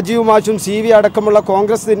 രാജീവ് മാഷും CV അടക്കമുള്ള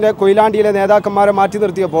കോൺഗ്രസിൻ്റെ കൊയിലാണ്ടിയിലെ നേതാക്കന്മാരെ മാറ്റി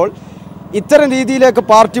നിർത്തിയപ്പോൾ ഇത്തരം രീതിയിലേക്ക്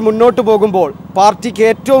പാർട്ടി മുന്നോട്ട് പോകുമ്പോൾ പാർട്ടിക്ക്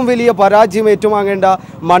ഏറ്റവും വലിയ പരാജയം ഏറ്റുവാങ്ങേണ്ട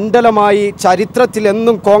മണ്ഡലമായി ചരിത്രത്തിൽ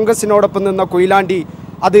എന്നും കോൺഗ്രസിനോടൊപ്പം നിന്ന കൊയിലാണ്ടി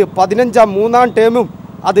അത് 15-3 ടേമും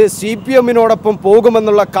അത് CPMനോടൊപ്പം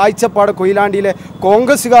പോകുമെന്നുള്ള കാഴ്ചപ്പാട് കൊയിലാണ്ടിയിലെ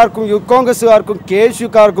കോൺഗ്രസ്സുകാർക്കും യൂത്ത് കോൺഗ്രസ്സുകാർക്കും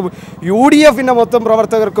KSUക്കാർക്കും UDFിൻ്റെ മൊത്തം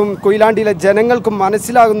പ്രവർത്തകർക്കും കൊയിലാണ്ടിയിലെ ജനങ്ങൾക്കും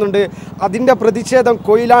മനസ്സിലാകുന്നുണ്ട്. അതിൻ്റെ പ്രതിഷേധം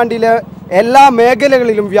കൊയിലാണ്ടിയിലെ എല്ലാ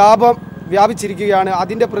മേഖലകളിലും വ്യാപിച്ചിരിക്കുകയാണ്.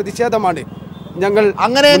 അതിൻ്റെ പ്രതിഷേധമാണ് ഞങ്ങൾ.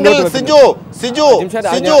 അങ്ങനെയെങ്കിൽ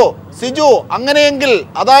സിജു അങ്ങനെയെങ്കിൽ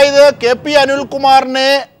അതായത് KP അനിൽകുമാറിനെ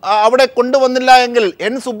അവിടെ കൊണ്ടുവന്നില്ല എങ്കിൽ,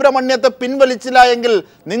 N സുബ്രഹ്മണ്യത്തെ പിൻവലിച്ചില്ല എങ്കിൽ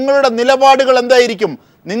നിങ്ങളുടെ നിലപാടുകൾ എന്തായിരിക്കും?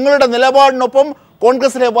 നിങ്ങളുടെ നിലപാടിനൊപ്പം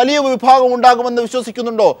കോൺഗ്രസിലെ വലിയ വിഭാഗം ഉണ്ടാകുമെന്ന്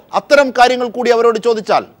വിശ്വസിക്കുന്നുണ്ടോ? അത്തരം കാര്യങ്ങൾ കൂടി അവരോട്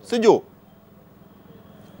ചോദിച്ചാൽ. സിജു.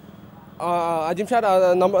 അജിംഷാദ്,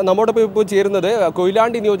 നമ്മോടൊപ്പം ഇപ്പോൾ ചേരുന്നത്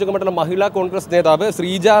കൊയിലാണ്ടി നിയോജക മണ്ഡലം മഹിളാ കോൺഗ്രസ് നേതാവ്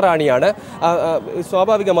ശ്രീജാ റാണിയാണ്.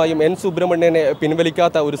 സ്വാഭാവികമായും N സുബ്രഹ്മണ്യനെ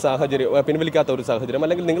പിൻവലിക്കാത്ത ഒരു സാഹചര്യം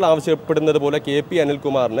അല്ലെങ്കിൽ നിങ്ങൾ ആവശ്യപ്പെടുന്നത് പോലെ KP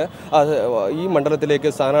അനിൽകുമാറിന് ഈ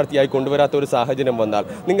മണ്ഡലത്തിലേക്ക് സ്ഥാനാർത്ഥിയായി കൊണ്ടുവരാത്ത ഒരു സാഹചര്യം വന്നാൽ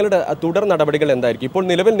നിങ്ങളുടെ തുടർ നടപടികൾ എന്തായിരിക്കും? ഇപ്പോൾ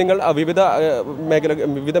നിലവിൽ നിങ്ങൾ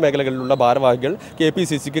വിവിധ മേഖലകളിലുള്ള ഭാരവാഹികൾ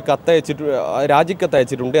KPCCക്ക്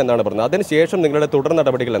രാജിക്കത്തയച്ചിട്ടുണ്ട് എന്നാണ് പറഞ്ഞത്. അതിനുശേഷം നിങ്ങളുടെ തുടർ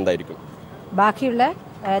നടപടികൾ എന്തായിരിക്കും? ബാക്കിയുള്ള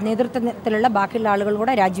നേതൃത്വത്തിലുള്ള ബാക്കിയുള്ള ആളുകൾ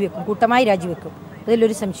കൂടെ രാജിവെക്കും, കൂട്ടമായി രാജിവെക്കും.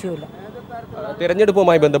 അതിലൊരു സംശയവുമില്ല.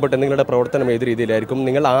 തെരഞ്ഞെടുപ്പുമായി ബന്ധപ്പെട്ട് നിങ്ങളുടെ പ്രവർത്തനം ഏത് രീതിയിലായിരിക്കും?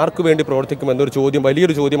 നിങ്ങൾ ആർക്കു വേണ്ടി പ്രവർത്തിക്കുമെന്നൊരു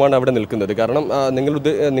വലിയൊരു ചോദ്യമാണ് അവിടെ നിൽക്കുന്നത്. കാരണം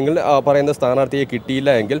നിങ്ങൾ പറയുന്ന സ്ഥാനാർത്ഥിയെ കിട്ടിയില്ല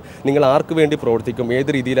എങ്കിൽ നിങ്ങൾ ആർക്കു വേണ്ടി പ്രവർത്തിക്കും?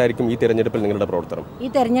 ഏത് രീതിയിലായിരിക്കും ഈ തെരഞ്ഞെടുപ്പിൽ നിങ്ങളുടെ പ്രവർത്തനം? ഈ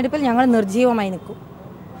തെരഞ്ഞെടുപ്പിൽ ഞങ്ങൾ നിർജ്ജീവമായി നിൽക്കും,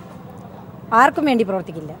 ആർക്കും വേണ്ടി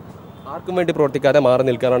പ്രവർത്തിക്കില്ല. ആർക്കും വേണ്ടി പ്രവർത്തിക്കാതെ മാറി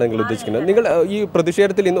നിൽക്കാനാണ് നിങ്ങൾ ഉദ്ദേശിക്കുന്നത്. നിങ്ങൾ ഈ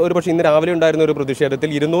പ്രതിഷേധത്തിൽ ഇന്ന് രാവിലെ ഉണ്ടായിരുന്ന ഒരു പ്രതിഷേധത്തിൽ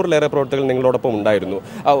 200-ലേറെ പ്രവർത്തകർ നിങ്ങളോടൊപ്പം ഉണ്ടായിരുന്നു.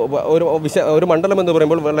 ഒരു മണ്ഡലം എന്ന്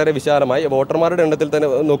പറയുമ്പോൾ വളരെ വിശാലമായി വോട്ടർമാരുടെ എണ്ണത്തിൽ തന്നെ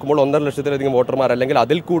നോക്കുമ്പോൾ 1.5 ലക്ഷത്തിലധികം വോട്ടർമാർ അല്ലെങ്കിൽ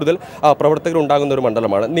അതിൽ കൂടുതൽ പ്രവർത്തകർ ഉണ്ടാകുന്ന ഒരു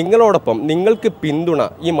മണ്ഡലമാണ്. നിങ്ങളോടൊപ്പം നിങ്ങൾക്ക് പിന്തുണ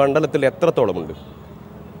ഈ മണ്ഡലത്തിൽ എത്രത്തോളമുണ്ട്?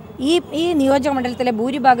 ഈ നിയോജക മണ്ഡലത്തിലെ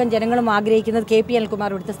ഭൂരിഭാഗം ജനങ്ങളും ആഗ്രഹിക്കുന്നത് KP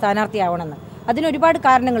അനിൽകുമാർ ഇവിടുത്തെ സ്ഥാനാർത്ഥിയാവണമെന്ന്. അതിനൊരുപാട്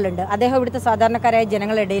കാരണങ്ങളുണ്ട്. അദ്ദേഹം ഇവിടുത്തെ സാധാരണക്കാരായ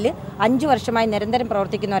ജനങ്ങളുടെ ഇടയിൽ 5 വർഷമായി നിരന്തരം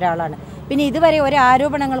പ്രവർത്തിക്കുന്ന ഒരാളാണ്. പിന്നെ ഇതുവരെ ഒരു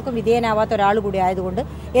ആരോപണങ്ങൾക്കും വിധേയനാവാത്ത ഒരാൾ കൂടി ആയതുകൊണ്ട്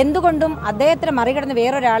എന്തുകൊണ്ടും അദ്ദേഹത്തിന് മറികടന്ന്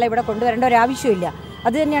വേറൊരാളെ ഇവിടെ കൊണ്ടുവരേണ്ട ഒരു ആവശ്യമില്ല.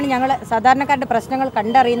 അതുതന്നെയാണ് ഞങ്ങൾ സാധാരണക്കാരുടെ പ്രശ്നങ്ങൾ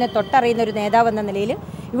തൊട്ടറിയുന്ന ഒരു നേതാവ് എന്ന നിലയിൽ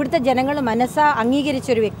ഇവിടുത്തെ ജനങ്ങൾ മനസ്സാ അംഗീകരിച്ച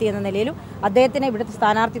ഒരു വ്യക്തി എന്ന നിലയിലും അദ്ദേഹത്തിന് ഇവിടുത്തെ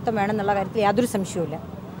സ്ഥാനാർത്ഥിത്വം വേണമെന്നുള്ള കാര്യത്തിൽ യാതൊരു സംശയവുമില്ല.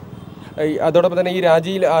 അതോടൊപ്പം തന്നെ ഈ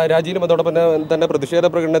രാജിയിലും അതോടൊപ്പം തന്നെ പ്രതിഷേധ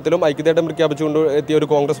പ്രകടനത്തിലും ഐക്യദാർഢ്യം പ്രഖ്യാപിച്ചുകൊണ്ട് എത്തിയ ഒരു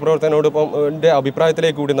കോൺഗ്രസ് പ്രവർത്തനോടൊപ്പം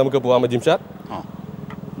അഭിപ്രായത്തിലേക്ക് കൂടി നമുക്ക് പോകാം. ജിംഷാർ,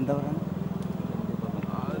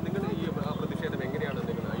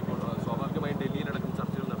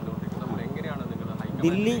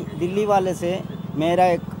 दिल्ली वाले से मेरा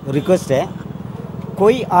एक रिक्वेस्ट है,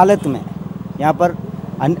 कोई हालत में यहाँ पर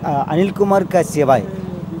अनिल कुमार का सिवाय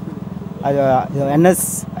NS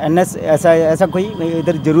ऐसा कोई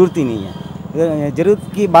इधर ज़रूरत ही नहीं है. ज़रूरत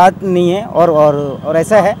की बात नहीं है। और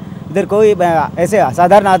ऐसा है इधर कोई ऐसे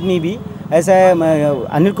साधारण आदमी भी ऐसे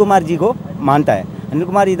अनिल कुमार जी को मानता है। अनिल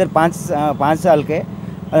कुमार इधर 5 साल के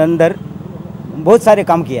अंदर बहुत सारे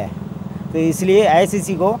काम किया है, तो इसलिए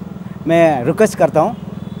ICC को मैं रिक्वेस्ट करता हूँ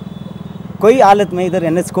कोई हालत में इधर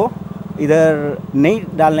NS को इधर नहीं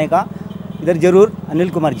डालने का, इधर जरूर अनिल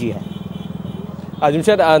कुमार जी है।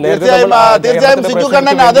 തീർച്ചയായും സിജു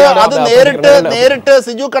കണ്ണൻ അത് നേരിട്ട്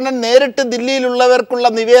സിജു കണ്ണൻ നേരിട്ട് ദില്ലിയിലുള്ളവർക്കുള്ള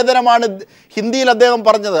നിവേദനമാണ് ഹിന്ദിയിൽ അദ്ദേഹം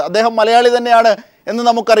പറഞ്ഞത്. അദ്ദേഹം മലയാളി തന്നെയാണ് എന്ന്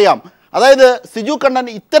നമുക്കറിയാം. അതായത് സിജു കണ്ണൻ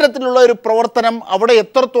ഇത്തരത്തിലുള്ള ഒരു പ്രവർത്തനം അവിടെ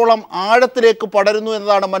എത്രത്തോളം ആഴത്തിലേക്ക് പടരുന്നു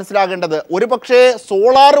എന്നതാണ് മനസ്സിലാകേണ്ടത്. ഒരുപക്ഷെ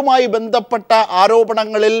സോളാറുമായി ബന്ധപ്പെട്ട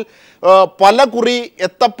ആരോപണങ്ങളിൽ പല കുറി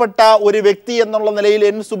എത്തപ്പെട്ട ഒരു വ്യക്തി എന്നുള്ള നിലയിൽ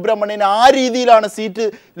N സുബ്രഹ്മണ്യൻ ആ രീതിയിലാണ് സീറ്റ്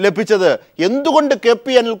ലഭിച്ചത്. എന്തുകൊണ്ട്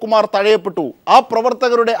KP അനിൽകുമാർ തഴയപ്പെട്ടു? ആ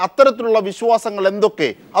പ്രവർത്തകരുടെ അത്തരത്തിലുള്ള വിശ്വാസങ്ങൾ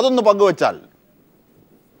എന്തൊക്കെ? അതൊന്ന് പങ്കുവച്ചാൽ.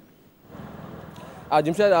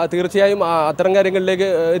 ജിംഷാദ്, തീർച്ചയായും അത്തരം കാര്യങ്ങളിലേക്ക്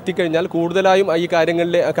എത്തിക്കഴിഞ്ഞാൽ കൂടുതലായും ഈ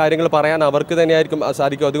കാര്യങ്ങൾ പറയാൻ അവർക്ക് തന്നെയായിരിക്കും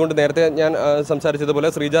സാധിക്കും. അതുകൊണ്ട് നേരത്തെ ഞാൻ സംസാരിച്ചതുപോലെ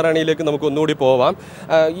ശ്രീജാറാണിയിലേക്ക് നമുക്ക് ഒന്നുകൂടി പോവാം.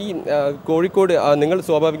 ഈ കോഴിക്കോട് നിങ്ങൾ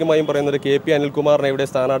സ്വാഭാവികമായും പറയുന്നത് KP അനിൽകുമാറിനെ ഇവിടെ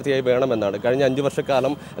സ്ഥാനാർത്ഥിയായി വേണമെന്നാണ്. കഴിഞ്ഞ 5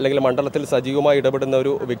 വർഷക്കാലം അല്ലെങ്കിൽ മണ്ഡലത്തിൽ സജീവമായി ഇടപെടുന്ന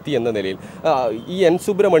ഒരു വ്യക്തി എന്ന നിലയിൽ ഈ N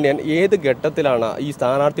സുബ്രഹ്മണ്യൻ ഏത് ഘട്ടത്തിലാണ് ഈ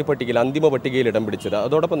സ്ഥാനാർത്ഥി പട്ടികയിൽ അന്തിമ പട്ടികയിൽ ഇടം പിടിച്ചത്?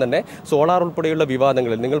 അതോടൊപ്പം തന്നെ സോളാർ ഉൾപ്പെടെയുള്ള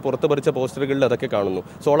വിവാദങ്ങളിൽ നിങ്ങൾ പുറത്തുപറിച്ച പോസ്റ്ററുകളിൽ അതൊക്കെ കാണുന്നു.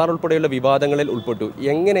 സോളാർ ഉൾപ്പെടെയുള്ള വിവാദങ്ങളിൽ ഉൾപ്പെട്ടു.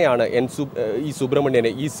 എങ്ങനെയാണ് ഈ സുബ്രഹ്മണ്യന്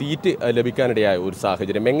ഈ സീറ്റ് ലഭിക്കാനിടയായ ഒരു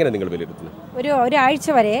സാഹചര്യം എങ്ങനെ നിങ്ങൾ വിലയിരുത്തുന്നു? ഒരാഴ്ച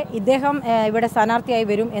വരെ ഇദ്ദേഹം ഇവിടെ സ്ഥാനാർത്ഥിയായി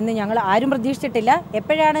വരും എന്ന് ഞങ്ങൾ ആരും പ്രതീക്ഷിച്ചിട്ടില്ല.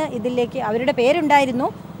 എപ്പോഴാണ് ഇതിലേക്ക് അവരുടെ പേരുണ്ടായിരുന്നു,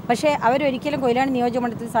 പക്ഷേ അവരൊരിക്കലും കൊയിലാണ്ടി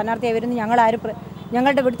നിയോജകമണ്ഡലത്തിൽ സ്ഥാനാർത്ഥിയായി വരുമെന്ന്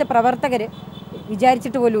ഞങ്ങളുടെ ഇവിടുത്തെ പ്രവർത്തകർ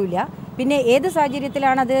വിചാരിച്ചിട്ട് പോലുമില്ല. പിന്നെ ഏത്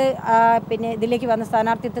സാഹചര്യത്തിലാണത് പിന്നെ ഇതിലേക്ക് വന്ന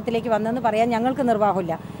സ്ഥാനാർത്ഥിത്വത്തിലേക്ക് വന്നതെന്ന് പറയാൻ ഞങ്ങൾക്ക്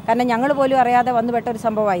നിർവാഹമില്ല. കാരണം ഞങ്ങൾ പോലും അറിയാതെ വന്നുപെട്ട ഒരു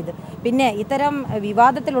സംഭവമായത്. പിന്നെ ഇത്തരം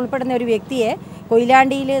വിവാദത്തിൽ ഉൾപ്പെടുന്ന ഒരു വ്യക്തിയെ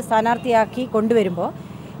കൊയിലാണ്ടിയിൽ സ്ഥാനാർത്ഥിയാക്കി കൊണ്ടുവരുമ്പോൾ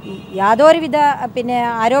യാതൊരുവിധ പിന്നെ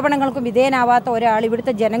ആരോപണങ്ങൾക്കും വിധേയനാവാത്ത ഒരാൾ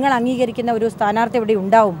ഇവിടുത്തെ ജനങ്ങൾ അംഗീകരിക്കുന്ന ഒരു സ്ഥാനാർത്ഥി ഇവിടെ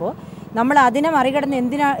ഉണ്ടാവുമ്പോൾ നമ്മൾ അതിനെ മറികടന്ന്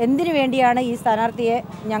എന്തിനു വേണ്ടിയാണ് ഈ സ്ഥാനാർത്ഥിയെ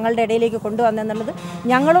ഞങ്ങളുടെ ഇടയിലേക്ക് കൊണ്ടുവന്നതെന്നുള്ളത്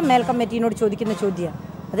ഞങ്ങളും മേൽ കമ്മിറ്റിയോട് ചോദിക്കുന്ന ചോദ്യമാണ്.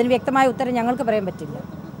 അതിന് വ്യക്തമായ ഉത്തരം ഞങ്ങൾക്ക് പറയാൻ പറ്റില്ല.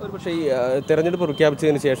 പക്ഷേ ഈ തെരഞ്ഞെടുപ്പ്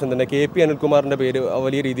പ്രഖ്യാപിച്ചതിന് ശേഷം തന്നെ KP അനിൽകുമാറിൻ്റെ പേര്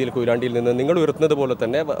വലിയ രീതിയിൽ കൊയിലാണ്ടിയിൽ നിന്ന് നിങ്ങൾ ഉയർത്തുന്നത് പോലെ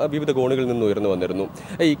തന്നെ വിവിധ കോണുകളിൽ നിന്ന് ഉയർന്നു വന്നിരുന്നു.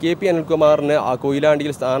 ഈ KP അനിൽകുമാറിന്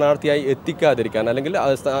കൊയിലാണ്ടിയിൽ സ്ഥാനാർത്ഥിയായി എത്തിക്കാതിരിക്കാൻ അല്ലെങ്കിൽ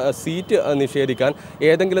സീറ്റ് നിഷേധിക്കാൻ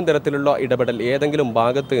ഏതെങ്കിലും തരത്തിലുള്ള ഇടപെടൽ ഏതെങ്കിലും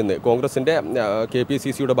ഭാഗത്ത് നിന്ന് കോൺഗ്രസിൻ്റെ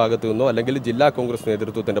KPCCയുടെ ഭാഗത്തു നിന്നോ അല്ലെങ്കിൽ ജില്ലാ കോൺഗ്രസ്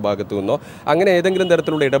നേതൃത്വത്തിൻ്റെ ഭാഗത്തു നിന്നോ അങ്ങനെ ഏതെങ്കിലും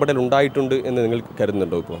തരത്തിലുള്ള ഇടപെടൽ ഉണ്ടായിട്ടുണ്ട് എന്ന് നിങ്ങൾ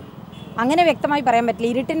കരുതുന്നുണ്ടോ? ഇപ്പോൾ അങ്ങനെ വ്യക്തമായി പറയാൻ പറ്റില്ല.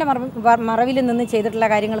 ഇരുട്ടിൻ്റെ മറവിൽ നിന്ന് ചെയ്തിട്ടുള്ള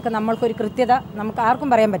കാര്യങ്ങൾക്ക് നമ്മൾക്കൊരു കൃത്യത നമുക്ക് ആർക്കും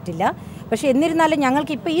പറയാൻ പറ്റില്ല. പക്ഷേ എന്നിരുന്നാലും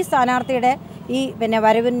ഞങ്ങൾക്ക് ഇപ്പോൾ ഈ സ്ഥാനാർത്ഥിയുടെ ഈ പിന്നെ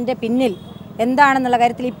വരവിൻ്റെ പിന്നിൽ എന്താണെന്നുള്ള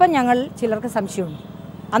കാര്യത്തിൽ ഇപ്പം ഞങ്ങൾ ചിലർക്ക് സംശയമുണ്ട്.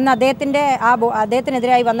 അന്ന്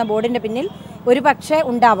അദ്ദേഹത്തിനെതിരായി വന്ന ബോർഡിൻ്റെ പിന്നിൽ ഒരു പക്ഷേ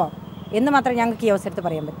ഉണ്ടാവാം എന്ന് മാത്രമേ ഞങ്ങൾക്ക് ഈ അവസരത്തിൽ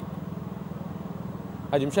പറയാൻ പറ്റൂ.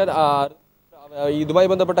 ജിംഷാദ്, ഇതുമായി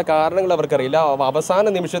ബന്ധപ്പെട്ട കാരണങ്ങൾ അവർക്കറിയില്ല.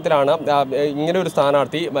 അവസാന നിമിഷത്തിലാണ് ഇങ്ങനെ ഒരു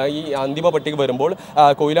സ്ഥാനാർത്ഥി ഈ അന്തിമ പട്ടിക വരുമ്പോൾ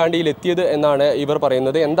കൊയിലാണ്ടിയിൽ എത്തിയത് എന്നാണ് ഇവർ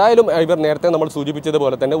പറയുന്നത്. എന്തായാലും ഇവർ നേരത്തെ നമ്മൾ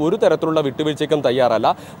സൂചിപ്പിച്ചതുപോലെ തന്നെ ഒരു തരത്തിലുള്ള വിട്ടുവീഴ്ചയ്ക്കും തയ്യാറല്ല.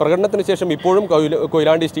 പ്രകടനത്തിന് ശേഷം ഇപ്പോഴും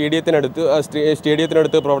കൊയിലാണ്ടി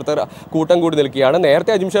സ്റ്റേഡിയത്തിനടുത്ത് പ്രവർത്തകർ കൂട്ടം കൂടി നിൽക്കുകയാണ്.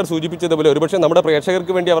 നേരത്തെ അജിംഷാർ സൂചിപ്പിച്ചതുപോലെ ഒരുപക്ഷെ നമ്മുടെ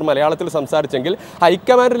പ്രേക്ഷകർക്ക് വേണ്ടി അവർ മലയാളത്തിൽ സംസാരിച്ചെങ്കിൽ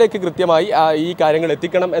ഹൈക്കമാൻഡിലേക്ക് കൃത്യമായി ഈ കാര്യങ്ങൾ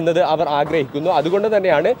എത്തിക്കണം എന്നത് അവർ ആഗ്രഹിക്കുന്നു. അതുകൊണ്ട്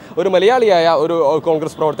തന്നെയാണ് ഒരു മലയാളിയായ ഒരു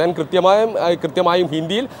കോൺഗ്രസ് പ്രവർത്തകൻ കൃത്യമായും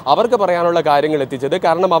ഹിന്ദിയിൽ അവർക്ക് പറയാനുള്ള കാര്യങ്ങൾ എത്തിച്ചത്.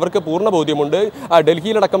 കാരണം അവർക്ക് പൂർണ്ണ ബോധ്യമുണ്ട്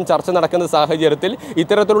ഡൽഹിയിലടക്കം ചർച്ച നടക്കുന്ന സാഹചര്യത്തിൽ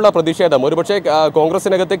ഇത്തരത്തിലുള്ള പ്രതിഷേധം ഒരുപക്ഷെ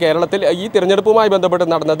കോൺഗ്രസിനകത്ത് കേരളത്തിൽ ഈ തിരഞ്ഞെടുപ്പുമായി ബന്ധപ്പെട്ട്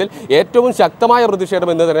നടന്നതിൽ ഏറ്റവും ശക്തമായ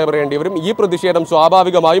പ്രതിഷേധം എന്ന് തന്നെ പറയേണ്ടി വരും. ഈ പ്രതിഷേധം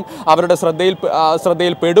സ്വാഭാവികമായും അവരുടെ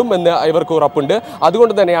ശ്രദ്ധയിൽ പെടുമെന്ന് ഇവർക്ക് ഉറപ്പുണ്ട്.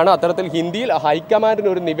 അതുകൊണ്ട് തന്നെയാണ് അത്തരത്തിൽ ഹിന്ദിയിൽ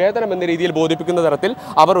ഹൈക്കമാൻഡിന് ഒരു നിവേദനം എന്ന രീതിയിൽ ബോധിപ്പിക്കുന്ന തരത്തിൽ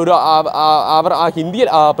അവർ ആ ഹിന്ദിയിൽ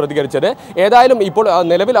പ്രതികരിച്ചത്. ഏതായാലും ഇപ്പോൾ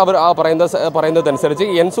നിലവിൽ അവർ പറയുന്നതനുസരിച്ച്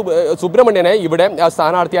N സുബ്രഹ്മണ്യനെ ഇവിടെ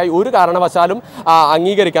സ്ഥാനാർത്ഥിയായി ഒരു കാരണവശാലും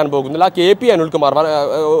അംഗീകരിക്കാൻ പോകുന്നില്ല. KP അനിൽകുമാർ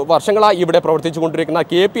വർഷങ്ങളായി ഇവിടെ പ്രവർത്തിച്ചുകൊണ്ടിരിക്കുന്ന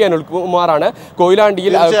KP അനിൽകുമാറാണ് കൊയിലാണ്ടി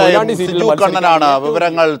സീറ്റിൽ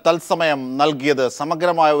വിവരങ്ങൾ തത്സമയം നൽകിയത്,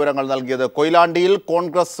 സമഗ്രമായ വിവരങ്ങൾ നൽകിയത്. കൊയിലാണ്ടിയിൽ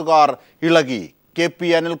കോൺഗ്രസുകാർ ഇളകി.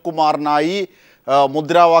 KP അനിൽകുമാറിനായി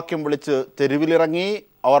മുദ്രാവാക്യം വിളിച്ച് തെരുവിലിറങ്ങി.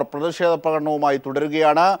 അവർ പ്രതിഷേധ പ്രകടനവുമായി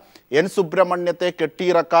തുടരുകയാണ്. N സുബ്രഹ്മണ്യത്തെ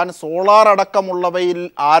കെട്ടിയിറക്കാൻ സോളാർ അടക്കമുള്ളവയിൽ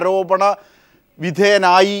ആരോപണ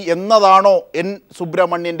വിധേയനായി എന്നതാണോ N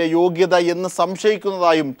സുബ്രഹ്മണ്യൻ്റെ യോഗ്യത എന്ന്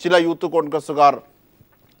സംശയിക്കുന്നതായും ചില യൂത്ത് കോൺഗ്രസുകാർ,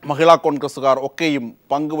 മഹിളാ കോൺഗ്രസുകാർ ഒക്കെയും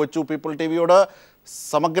പങ്കുവച്ചു. പീപ്പിൾ ടിവിയോട്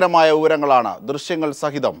സമഗ്രമായ വിവരങ്ങളാണ് ദൃശ്യങ്ങൾ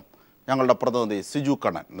സഹിതം ഞങ്ങളുടെ പ്രതിനിധി സിജു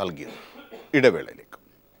കണ്ണൻ നൽകിയത്. ഇടവേളയിലേക്ക്.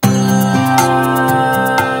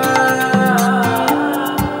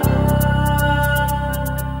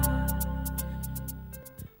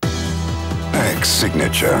 Unique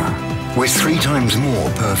signature with 3 times more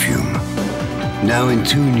perfume. Now in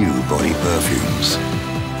 2 new body perfumes,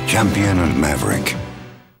 Champion and Maverick.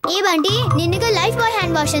 Hey Bunty, ninnuku Life Boy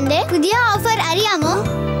hand wash inde pudiya offer ariyamo?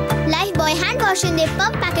 Life Boy hand wash inde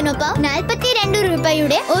pump pack noppa 42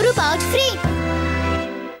 രൂപയുടെ ഒരു pouch free.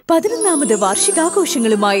 11ാമത്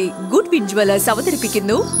വാർഷികാഘോഷങ്ങളുമായി Goodwin Jewellers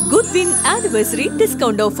അവതരിപ്പിക്കുന്നു Goodwin anniversary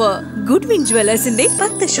discount offer. Goodwin ജ്വല്ലേഴ്സിന്റെ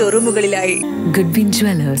 10 ഷോറൂമുകളിലായി. Goodwin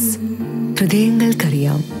Jewellers,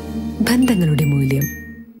 ഹൃദയങ്ങൾക്കറിയാം ബന്ധങ്ങളുടെ മൂല്യം.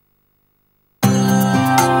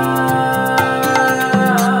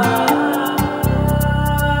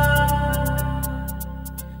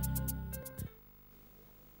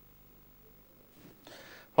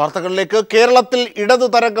 വാർത്തകളിലേക്ക്. കേരളത്തിൽ ഇടതു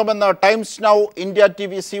തരംഗമെന്ന times now India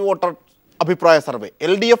TV C voter അഭിപ്രായ survey.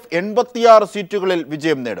 LDF 86 സീറ്റുകളിൽ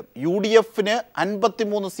വിജയം നേടും. UDFന്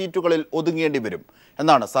 53 സീറ്റുകളിൽ ഒതുങ്ങേണ്ടി വരും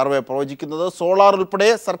എന്നാണ് സർവേ പ്രവചിക്കുന്നത്. സോളാർ ഉൾപ്പെടെ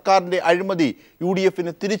സർക്കാരിന്റെ അഴിമതി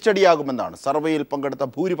UDFന് തിരിച്ചടിയാകുമെന്നാണ് സർവേയിൽ പങ്കെടുത്ത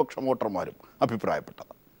ഭൂരിപക്ഷം വോട്ടർമാരും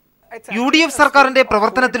അഭിപ്രായപ്പെട്ടത്. UDF സർക്കാരിന്റെ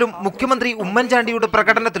പ്രവർത്തനത്തിലും മുഖ്യമന്ത്രി ഉമ്മൻചാണ്ടിയുടെ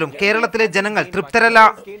പ്രകടനത്തിലും കേരളത്തിലെ ജനങ്ങൾ തൃപ്തരല്ല.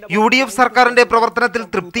 UDF സർക്കാരിന്റെ പ്രവർത്തനത്തിൽ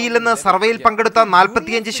തൃപ്തിയില്ലെന്ന് സർവേയിൽ പങ്കെടുത്ത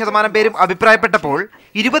 45% പേരും അഭിപ്രായപ്പെട്ടപ്പോൾ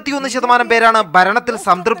 21% പേരാണ് ഭരണത്തിൽ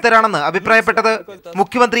സംതൃപ്തരാണെന്ന് അഭിപ്രായപ്പെട്ടത്.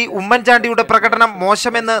 മുഖ്യമന്ത്രി ഉമ്മൻചാണ്ടിയുടെ പ്രകടനം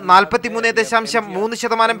മോശമെന്ന്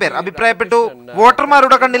 43.3% പേർ അഭിപ്രായപ്പെട്ടു.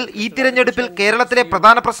 വോട്ടർമാരുടെ കണ്ണിൽ ഈ തിരഞ്ഞെടുപ്പിൽ കേരളത്തിലെ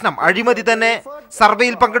പ്രധാന പ്രശ്നം അഴിമതി തന്നെ.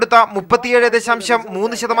 സർവേയിൽ പങ്കെടുത്ത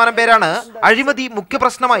 37.3% പേരാണ് അഴിമതി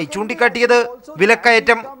മുഖ്യപ്രശ്നമായി ചൂണ്ടിക്കാട്ടിയത്.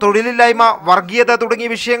 വിലക്കയറ്റം, തൊഴിലില്ലായ്മ, വർഗീയത തുടങ്ങിയ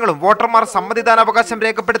വിഷയങ്ങളും വോട്ടർമാർ സമ്മതിദാനാവകാശം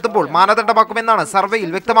രേഖപ്പെടുത്തുമ്പോൾ മാനദണ്ഡമാക്കുമെന്നാണ് സർവേയിൽ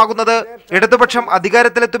വ്യക്തമാകുന്നത്. ഇടതുപക്ഷം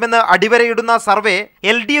അധികാരത്തിലെത്തുമെന്ന് അടിവരയിടുന്ന സർവേ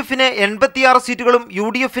LDFന് 86 സീറ്റുകളും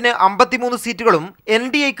UDFന് 53 സീറ്റുകളും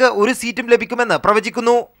NDAക്ക് 1 സീറ്റും ലഭിക്കുമെന്ന്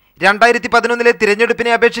പ്രവചിക്കുന്നു. 2011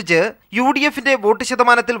 തിരഞ്ഞെടുപ്പിനെ അപേക്ഷിച്ച് UDFന്റെ വോട്ട്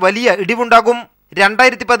ശതമാനത്തിൽ വലിയ ഇടിവുണ്ടാകും.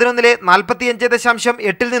 2011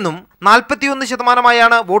 45.8 നിന്നും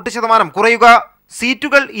 41% വോട്ട് ശതമാനം കുറയുക.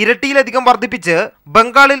 സീറ്റുകൾ ഇരട്ടിയിലധികം വർദ്ധിപ്പിച്ച്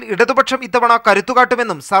ബംഗാളിൽ ഇടതുപക്ഷം ഇത്തവണ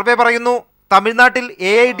കരുത്തുകാട്ടുമെന്നും സർവേ പറയുന്നു. തമിഴ്നാട്ടിൽ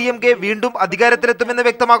AIDMK വീണ്ടും അധികാരത്തിലെത്തുമെന്ന്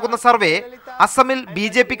വ്യക്തമാക്കുന്ന സർവേ അസമിൽ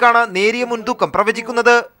BJPക്കാണ് നേരിയ മുൻതൂക്കം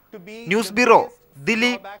പ്രവചിക്കുന്നത്. News bureau,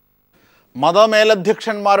 Delhi.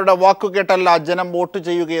 മതമേലധ്യക്ഷന്മാരുടെ വാക്കുകേട്ടല്ല ജനം വോട്ട്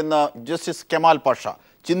ചെയ്യുകയെന്ന് ജസ്റ്റിസ് കെമാൽ പാഷ.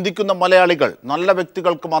 ചിന്തിക്കുന്ന മലയാളികൾ നല്ല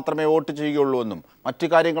വ്യക്തികൾക്ക് മാത്രമേ വോട്ട് ചെയ്യുകയുള്ളൂ എന്നും മറ്റു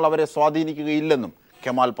കാര്യങ്ങൾ അവരെ സ്വാധീനിക്കുകയില്ലെന്നും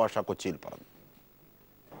കെമാൽ പാഷ കൊച്ചിയിൽ പറഞ്ഞു.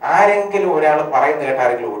 ആരെങ്കിലും ഒരാൾ പറയുന്ന കേട്ട്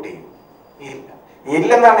ആരെങ്കിലും വോട്ട് ചെയ്യും?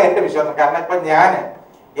 ഇല്ലെന്നാണ് എന്റെ വിശ്വാസം. കാരണം ഇപ്പൊ ഞാൻ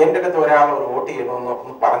എന്റെ അടുത്ത് ഒരാൾ ഒരു വോട്ട്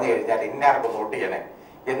ചെയ്യണമെന്ന് പറഞ്ഞു കഴിഞ്ഞാൽ ഇന്നാർക്കൊന്ന് വോട്ട് ചെയ്യണേ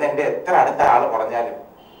എന്ന് എന്റെ എത്ര അടുത്ത ആൾ പറഞ്ഞാലും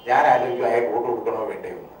ഞാൻ ആലോചിക്കും അയാൾക്ക് വോട്ട് കൊടുക്കണോ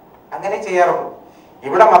വേണ്ടയോ. അങ്ങനെ ചെയ്യാറുള്ളൂ.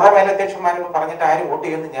 ഇവിടെ മതമേലധ്യക്ഷന്മാരെന്ന് പറഞ്ഞിട്ട് ആരും വോട്ട്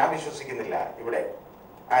ചെയ്യുമെന്ന് ഞാൻ വിശ്വസിക്കുന്നില്ല. ഇവിടെ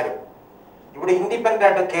ആരും ഇവിടെ ഇൻഡിപെൻഡന്റ്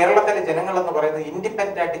ആയിട്ട് കേരളത്തിലെ ജനങ്ങൾ എന്ന് പറയുന്നത്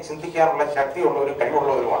ഇൻഡിപെൻഡന്റ് ആയിട്ട് ചിന്തിക്കാനുള്ള ശക്തിയുള്ളവരും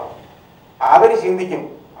കഴിവുള്ളവരുമാണ്. അവര് ചിന്തിക്കും.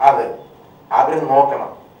 അവര്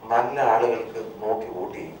നോക്കണം, നല്ല ആളുകൾക്ക് നോക്കി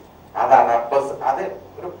വോട്ട് ചെയ്യും. അതാണ് അത്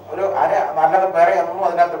ഒരു നല്ലത്. വേറെ ഒന്നും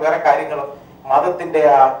അതിനകത്ത് വേറെ കാര്യങ്ങളോ മതത്തിന്റെ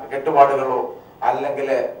ആ കെട്ടുപാടുകളോ അല്ലെങ്കിൽ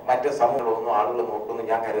മറ്റ് സമൂഹങ്ങളോ ഒന്നും ആളുകൾ നോക്കുമെന്ന്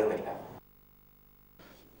ഞാൻ കരുതുന്നില്ല.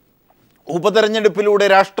 ഉപതെരഞ്ഞെടുപ്പിലൂടെ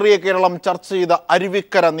രാഷ്ട്രീയ കേരളം ചർച്ച ചെയ്ത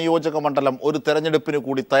അരുവിക്കര നിയോജക മണ്ഡലം ഒരു തെരഞ്ഞെടുപ്പിന്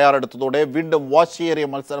കൂടി തയ്യാറെടുത്തതോടെ വീണ്ടും വാശിയേറിയ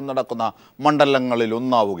മത്സരം നടക്കുന്ന മണ്ഡലങ്ങളിൽ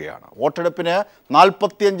ഒന്നാവുകയാണ്. വോട്ടെടുപ്പിന്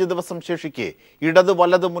 45 ദിവസം ശേഷിക്കെ ഇടത്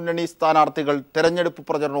വലത് മുന്നണി സ്ഥാനാർത്ഥികൾ തെരഞ്ഞെടുപ്പ്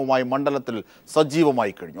പ്രചരണവുമായി മണ്ഡലത്തിൽ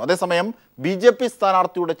സജീവമായി കഴിഞ്ഞു. അതേസമയം BJP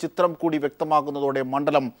സ്ഥാനാർത്ഥിയുടെ ചിത്രം കൂടി വ്യക്തമാകുന്നതോടെ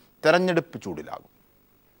മണ്ഡലം തെരഞ്ഞെടുപ്പ് ചൂടിലാകും.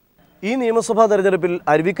 ഈ നിയമസഭാ തെരഞ്ഞെടുപ്പിൽ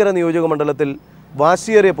അരുവിക്കര നിയോജക മണ്ഡലത്തിൽ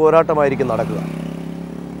വാശിയേറിയ പോരാട്ടമായിരിക്കും നടക്കുക.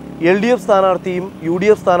 LDF സ്ഥാനാർത്ഥിയും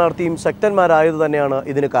UDF സ്ഥാനാർത്ഥിയും ശക്തന്മാരായത് തന്നെയാണ്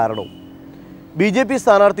ഇതിന് കാരണവും. BJP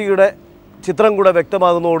സ്ഥാനാർത്ഥിയുടെ ചിത്രം കൂടെ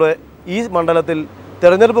വ്യക്തമാകുന്നതോടെ ഈ മണ്ഡലത്തിൽ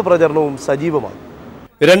തെരഞ്ഞെടുപ്പ് പ്രചരണവും സജീവമായി.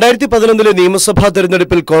 2011 നിയമസഭാ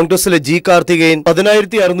തെരഞ്ഞെടുപ്പിൽ കോൺഗ്രസിലെ G കാർത്തികേയൻ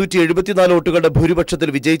 10,674 വോട്ടുകളുടെ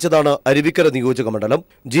ഭൂരിപക്ഷത്തിൽ വിജയിച്ചതാണ് അരുവിക്കര നിയോജക മണ്ഡലം.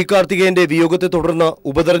 G കാർത്തികേയന്റെ വിയോഗത്തെ തുടർന്ന്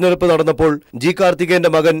ഉപതെരഞ്ഞെടുപ്പ് നടന്നപ്പോൾ G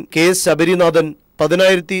കാർത്തികേയന്റെ മകൻ KS ശബരിനാഥൻ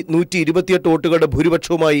 10,128 വോട്ടുകളുടെ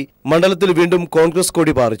ഭൂരിപക്ഷവുമായി മണ്ഡലത്തിൽ വീണ്ടും കോൺഗ്രസ്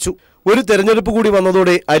കൊടി പാറിച്ചു. ഒരു തെരഞ്ഞെടുപ്പ് കൂടി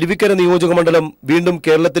വന്നതോടെ അരുവിക്കര നിയോജക മണ്ഡലം വീണ്ടും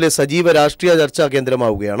കേരളത്തിലെ സജീവ രാഷ്ട്രീയ ചർച്ചാ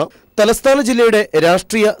കേന്ദ്രമാവുകയാണ്. തലസ്ഥാന ജില്ലയുടെ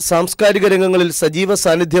രാഷ്ട്രീയ സാംസ്കാരിക രംഗങ്ങളിൽ സജീവ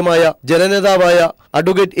സാന്നിധ്യമായ ജനനേതാവായ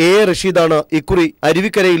അഡ്വക്കേറ്റ് A റഷീദാണ് ഇക്കുറി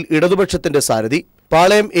അരുവിക്കരയിൽ ഇടതുപക്ഷത്തിന്റെ സാരഥി.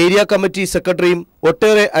 പാളയം ഏരിയ കമ്മിറ്റി സെക്രട്ടറിയും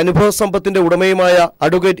ഒട്ടേറെ അനുഭവ സമ്പത്തിന്റെ ഉടമയുമായ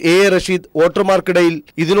അഡ്വക്കേറ്റ് A റഷീദ് വോട്ടർമാർക്കിടയിൽ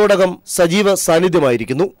ഇതിനോടകം സജീവ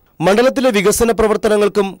സാന്നിധ്യമായിരിക്കുന്നു. മണ്ഡലത്തിലെ വികസന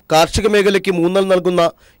പ്രവർത്തനങ്ങൾക്കും കാർഷിക മേഖലയ്ക്കും ഊന്നൽ നൽകുന്ന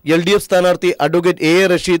LDF സ്ഥാനാർത്ഥി അഡ്വക്കേറ്റ് A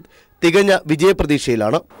റഷീദ് തികഞ്ഞ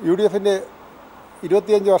വിജയപ്രതീക്ഷയിലാണ്. UDFന്റെ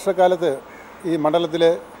 25 വർഷക്കാലത്ത് ഈ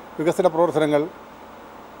മണ്ഡലത്തിലെ വികസന പ്രവർത്തനങ്ങൾ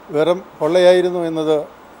വെറും കൊള്ളയായിരുന്നു എന്നത്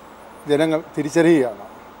ജനങ്ങൾ തിരിച്ചറിയുകയാണ്.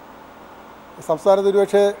 സംസ്ഥാനത്ത്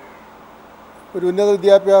ഒരുപക്ഷെ ഒരു ഉന്നത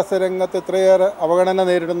വിദ്യാഭ്യാസ രംഗത്ത് ഇത്രയേറെ അവഗണന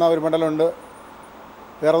നേരിടുന്ന ഒരു മണ്ഡലമുണ്ട്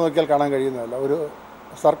വേറെ നോക്കിയാൽ കാണാൻ കഴിയുന്നതല്ല. ഒരു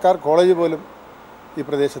സർക്കാർ കോളേജ് പോലും ഈ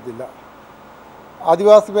പ്രദേശത്തില്ല.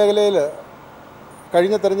 ആദിവാസി മേഖലയിൽ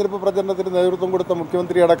കഴിഞ്ഞ തെരഞ്ഞെടുപ്പ് പ്രചരണത്തിന് നേതൃത്വം കൊടുത്ത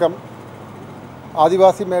മുഖ്യമന്ത്രി അടക്കം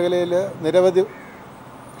ആദിവാസി മേഖലയിൽ നിരവധി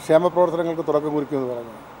ക്ഷേമപ്രവർത്തനങ്ങൾക്ക് തുടക്കം കുറിക്കുമെന്ന്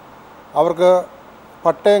പറഞ്ഞു. അവർക്ക്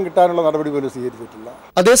പട്ടയം കിട്ടാനുള്ള നടപടി പോലും സ്വീകരിച്ചിട്ടില്ല.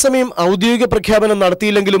 അതേസമയം ഔദ്യോഗിക പ്രഖ്യാപനം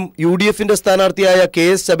നടത്തിയില്ലെങ്കിലും യുഡിഎഫിന്റെ സ്ഥാനാർത്ഥിയായ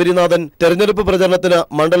KS ശബരിനാഥൻ തെരഞ്ഞെടുപ്പ് പ്രചരണത്തിന്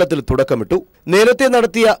മണ്ഡലത്തിൽ തുടക്കമിട്ടു. നേരത്തെ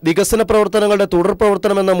നടത്തിയ വികസന പ്രവർത്തനങ്ങളുടെ തുടർ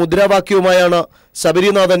പ്രവർത്തനമെന്ന മുദ്രാവാക്യവുമായാണ്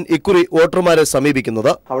ശബരിനാഥൻ ഇക്കുറി വോട്ടർമാരെ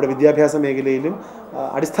സമീപിക്കുന്നത്. അവിടെ വിദ്യാഭ്യാസ മേഖലയിലും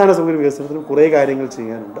അടിസ്ഥാന സൗകര്യ വികസനത്തിലും കുറേ കാര്യങ്ങൾ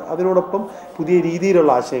ചെയ്യാനുണ്ട്. അതിനോടൊപ്പം പുതിയ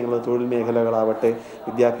രീതിയിലുള്ള ആശയങ്ങൾ തൊഴിൽ മേഖലകളാവട്ടെ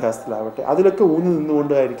വിദ്യാഭ്യാസത്തിലാവട്ടെ അതിലൊക്കെ ഊന്നി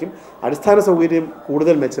നിന്നുകൊണ്ടായിരിക്കും അടിസ്ഥാന സൗകര്യം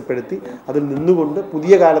കൂടുതൽ മെച്ചപ്പെടുത്തി അതിൽ നിന്നുകൊണ്ട്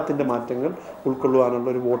പുതിയ കാലത്തിൻ്റെ മാറ്റങ്ങൾ ഉൾക്കൊള്ളുവാനുള്ള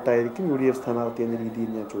ഒരു വോട്ടായിരിക്കും UDF സ്ഥാനാർത്ഥി എന്ന രീതിയിൽ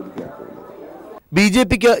ഞാൻ ചോദിക്കാൻ പോകുന്നത്.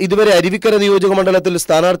 BJPക്ക് ഇതുവരെ അരുവിക്കര നിയോജക മണ്ഡലത്തിൽ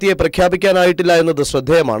സ്ഥാനാർത്ഥിയെ പ്രഖ്യാപിക്കാനായിട്ടില്ല എന്നത്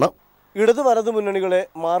ശ്രദ്ധേയമാണ്. ഇടതു വലതു മുന്നണികളെ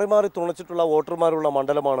മാറി മാറി തുണച്ചിട്ടുള്ള വോട്ടർമാരുള്ള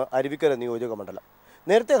മണ്ഡലമാണ് അരുവിക്കര നിയോജക മണ്ഡലം.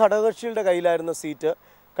 നേരത്തെ ഘടകകക്ഷികളുടെ കയ്യിലായിരുന്ന സീറ്റ്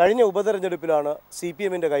കഴിഞ്ഞ ഉപതെരഞ്ഞെടുപ്പിലാണ്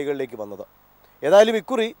CPMന്റെ കൈകളിലേക്ക് വന്നത്. ഏതായാലും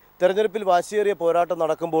ഇക്കുറി തെരഞ്ഞെടുപ്പിൽ വാശിയേറിയ പോരാട്ടം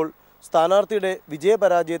നടക്കുമ്പോൾ സ്ഥാനാർത്ഥിയുടെ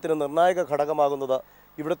വിജയപരാജയത്തിന് നിർണായക ഘടകമാകുന്നത്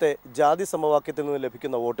ഇവിടുത്തെ ജാതി സമവാക്യത്തിൽ നിന്ന്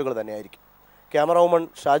ലഭിക്കുന്ന വോട്ടുകൾ തന്നെയായിരിക്കും. ക്യാമറവുമൺ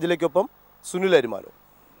ഷാജിലയ്ക്കൊപ്പം സുനിൽ അരിമാനോ.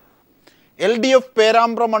 LDF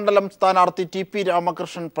പേരാമ്പ്ര മണ്ഡലം സ്ഥാനാർത്ഥി TP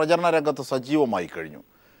രാമകൃഷ്ണൻ പ്രചരണ രംഗത്ത് സജീവമായി കഴിഞ്ഞു.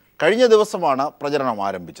 കഴിഞ്ഞ ദിവസമാണ് പ്രചരണം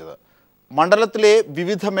ആരംഭിച്ചത്. മണ്ഡലത്തിലെ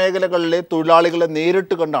വിവിധ മേഖലകളിലെ തൊഴിലാളികളെ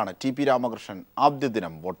നേരിട്ട് കണ്ടാണ് TP രാമകൃഷ്ണൻ ആദ്യ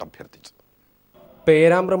ദിനം വോട്ടഭ്യർത്ഥിച്ചത്.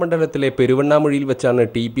 പേരാമ്പ്ര മണ്ഡലത്തിലെ പെരുവണ്ണാമൊഴിയിൽ വെച്ചാണ്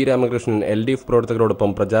TP രാമകൃഷ്ണൻ LDF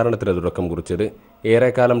പ്രവർത്തകരോടൊപ്പം പ്രചാരണത്തിന് തുടക്കം കുറിച്ചത്.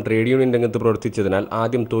 ഏറെക്കാലം ട്രേഡ് യൂണിയൻ രംഗത്ത് പ്രവർത്തിച്ചതിനാൽ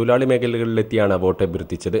ആദ്യം തൊഴിലാളി മേഖലകളിലെത്തിയാണ്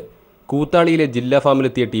വോട്ടഭ്യർത്ഥിച്ചത്. കൂത്താളിയിലെ ജില്ലാ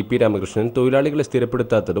ഫാമിലെത്തിയ TP രാമകൃഷ്ണൻ തൊഴിലാളികളെ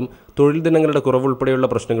സ്ഥിരപ്പെടുത്താത്തതും തൊഴിൽ ദിനങ്ങളുടെ കുറവുൾപ്പെടെയുള്ള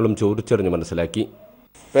പ്രശ്നങ്ങളും ചോദിച്ചറിഞ്ഞു മനസ്സിലാക്കി.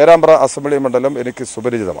 പേരാമ്പ്ര അസംബ്ലി മണ്ഡലം എനിക്ക്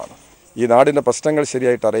സുപരിചിതമാണ്. ഈ നാടിൻ്റെ പ്രശ്നങ്ങൾ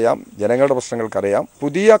ശരിയായിട്ട് അറിയാം, ജനങ്ങളുടെ പ്രശ്നങ്ങൾക്കറിയാം.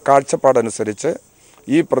 പുതിയ കാഴ്ചപ്പാടനുസരിച്ച്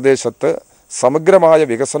ഈ പ്രദേശത്ത് സമഗ്രമായ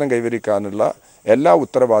വികസനം കൈവരിക്കാനുള്ള എല്ലാ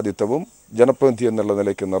ഉത്തരവാദിത്തവും ജനപ്രതിനിധി എന്നുള്ള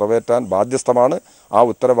നിലയ്ക്ക് നിറവേറ്റാൻ ബാധ്യസ്ഥമാണ്. ആ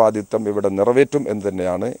ഉത്തരവാദിത്തം ഇവിടെ നിറവേറ്റും എന്ന്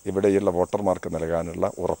തന്നെയാണ് ഇവിടെയുള്ള വോട്ടർമാർക്ക്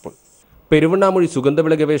നൽകാനുള്ള ഉറപ്പ്. പെരുവണ്ണാമൊഴി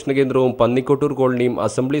സുഗന്ധവിള ഗവേഷണ കേന്ദ്രവും പന്നിക്കോട്ടൂർ കോളനിയും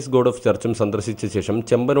അസംബ്ലീസ് ഗോഡ് ഓഫ് ചർച്ചും സന്ദർശിച്ച ശേഷം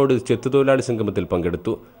ചെമ്പനോട് ചെത്തുതൊഴിലാളി സംഗമത്തിൽ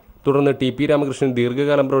പങ്കെടുത്തു. തുടർന്ന് TP രാമകൃഷ്ണൻ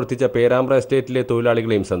ദീർഘകാലം പ്രവർത്തിച്ച പേരാമ്പ്ര എസ്റ്റേറ്റിലെ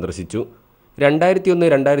തൊഴിലാളികളെയും സന്ദർശിച്ചു.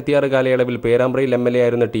 2001-2006 കാലയളവിൽ പേരാമ്പ്രയിൽ MLA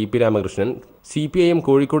ആയിരുന്ന TP രാമകൃഷ്ണൻ CPIM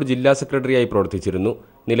കോഴിക്കോട് ജില്ലാ സെക്രട്ടറിയായി പ്രവർത്തിച്ചിരുന്നു.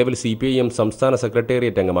 നിലവിൽ CPIM സംസ്ഥാന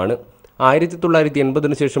സെക്രട്ടേറിയറ്റ് അംഗമാണ്.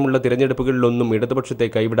 1980 ശേഷമുള്ള തിരഞ്ഞെടുപ്പുകളിലൊന്നും ഇടതുപക്ഷത്തെ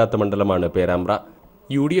കൈവിടാത്ത മണ്ഡലമാണ് പേരാമ്പ്ര.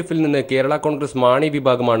 UDFൽ നിന്ന് കേരള കോൺഗ്രസ് മാണി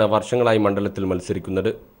വിഭാഗമാണ് വർഷങ്ങളായി മണ്ഡലത്തിൽ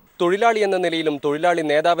മത്സരിക്കുന്നത്. തൊഴിലാളി എന്ന നിലയിലും തൊഴിലാളി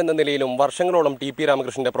നേതാവെന്ന നിലയിലും വർഷങ്ങളോളം TP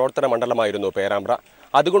രാമകൃഷ്ണന്റെ പ്രവർത്തന മണ്ഡലമായിരുന്നു പേരാമ്പ്ര.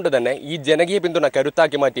 അതുകൊണ്ട് തന്നെ ഈ ജനകീയ പിന്തുണ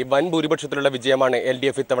കരുത്താക്കി മാറ്റി വൻ ഭൂരിപക്ഷത്തിലുള്ള വിജയമാണ്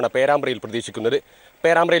LDF ഇത്തവണ പേരാമ്പ്രയിൽ പ്രതീക്ഷിക്കുന്നത്.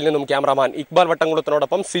 പേരാമ്പ്രയിൽ നിന്നും ക്യാമറാമാൻ ഇക്ബാൽ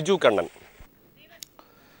വട്ടംകുളത്തിനോടൊപ്പം സിജു കണ്ണൻ.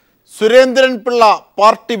 സുരേന്ദ്രൻ പിള്ള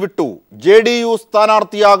പാർട്ടി വിട്ടു, JDU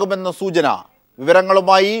സ്ഥാനാർത്ഥിയാകുമെന്ന സൂചന.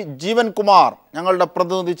 വിവരങ്ങളുമായി ജീവൻ കുമാർ ഞങ്ങളുടെ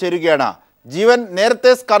പ്രതിനിധി ചേരുകയാണ്. ജീവൻ,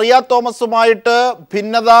 നേരത്തെ സ്കറിയ തോമസുമായിട്ട്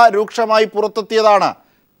ഭിന്നത രൂക്ഷമായി പുറത്തെത്തിയതാണ്.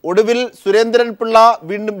 ഒടുവിൽ സുരേന്ദ്രൻ പിള്ള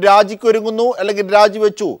വീണ്ടും രാജിക്കൊരുങ്ങുന്നു, അല്ലെങ്കിൽ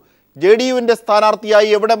രാജിവെച്ചു. JDUവിന്റെ സ്ഥാനാർത്ഥിയായി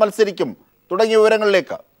എവിടെ മത്സരിക്കും തുടങ്ങിയ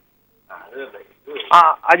വിവരങ്ങളിലേക്ക്.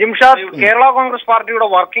 അജിംഷാദ്, കേരള കോൺഗ്രസ് പാർട്ടിയുടെ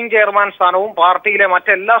വർക്കിംഗ് ചെയർമാൻ സ്ഥാനവും പാർട്ടിയിലെ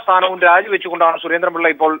മറ്റെല്ലാ സ്ഥാനവും രാജിവെച്ചുകൊണ്ടാണ് സുരേന്ദ്രൻപിള്ള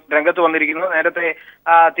ഇപ്പോൾ രംഗത്ത് വന്നിരിക്കുന്നത്. നേരത്തെ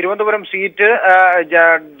തിരുവനന്തപുരം സീറ്റ്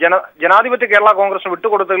ജനാധിപത്യ കേരള കോൺഗ്രസ്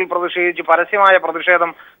വിട്ടുകൊടുത്തതിൽ പ്രതിഷേധിച്ച് പരസ്യമായ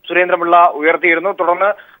പ്രതിഷേധം സുരേന്ദ്രൻപിള്ള ഉയർത്തിയിരുന്നു.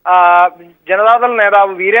 തുടർന്ന് ജനതാദൾ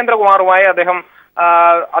നേതാവ് വീരേന്ദ്രകുമാറുമായി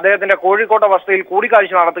അദ്ദേഹത്തിന്റെ കോഴിക്കോട്ടെ വസതിയിൽ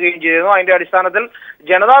കൂടിക്കാഴ്ച നടത്തുകയും ചെയ്തിരുന്നു. അതിന്റെ അടിസ്ഥാനത്തിൽ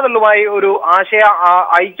ജനതാദളുമായി ഒരു ആശയ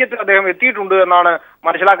ഐക്യത്തിൽ അദ്ദേഹം എത്തിയിട്ടുണ്ട് എന്നാണ്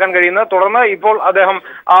മനസ്സിലാക്കാൻ കഴിയുന്നത്. തുടർന്ന് ഇപ്പോൾ അദ്ദേഹം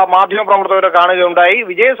മാധ്യമപ്രവർത്തകരെ കാണുകയുണ്ടായി.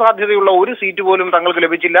 വിജയസാധ്യതയുള്ള ഒരു സീറ്റ് പോലും തങ്ങൾക്ക്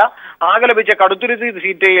ലഭിച്ചില്ല. ആകെ ലഭിച്ച കടുത്തുരുത്തി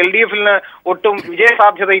സീറ്റ് LDFന് ഒട്ടും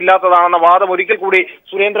വിജയസാധ്യത ഇല്ലാത്തതാണെന്ന വാദം ഒരിക്കൽ കൂടി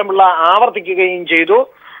സുരേന്ദ്രൻപിള്ള ആവർത്തിക്കുകയും ചെയ്തു.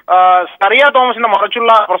 സ്കറിയ തോമസിന്റെ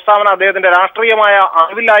മറച്ചുള്ള പ്രസ്താവന അദ്ദേഹത്തിന്റെ രാഷ്ട്രീയമായ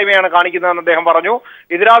അറിവില്ലായ്മയാണ് കാണിക്കുന്നതെന്ന് അദ്ദേഹം പറഞ്ഞു.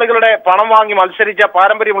 എതിരാളികളുടെ പണം വാങ്ങി മത്സരിച്ച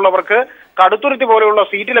പാരമ്പര്യമുള്ളവർക്ക് കടുത്തുരുത്തി പോലെയുള്ള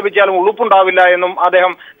സീറ്റ് ലഭിച്ചാലും ഉളുപ്പുണ്ടാവില്ല എന്നും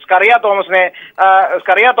അദ്ദേഹം സ്കറിയ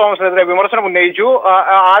തോമസിനെതിരെ വിമർശനം ഉന്നയിച്ചു.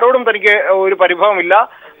 ആരോടും തനിക്ക് ഒരു പരിഭവമില്ല,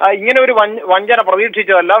 ഇങ്ങനെ ഒരു വഞ്ചന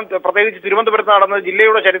പ്രതീക്ഷിച്ചതല്ല, പ്രത്യേകിച്ച് തിരുവനന്തപുരത്ത് നടന്നത്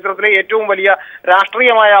ജില്ലയുടെ ചരിത്രത്തിലെ ഏറ്റവും വലിയ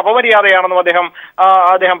രാഷ്ട്രീയമായ അപമര്യാദയാണെന്നും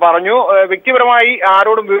അദ്ദേഹം പറഞ്ഞു. വ്യക്തിപരമായി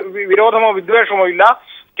ആരോടും വിരോധമോ വിദ്വേഷമോ ഇല്ല.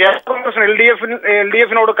 കേരള കോൺഗ്രസ് എൽ ഡി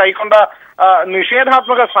എഫിനോട് കൈക്കൊണ്ട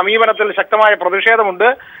നിഷേധാത്മക സമീപനത്തിൽ ശക്തമായ പ്രതിഷേധമുണ്ട്.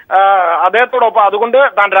 അദ്ദേഹത്തോടൊപ്പം അതുകൊണ്ട്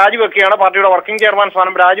താൻ രാജിവെക്കുകയാണ്, പാർട്ടിയുടെ വർക്കിംഗ് ചെയർമാൻ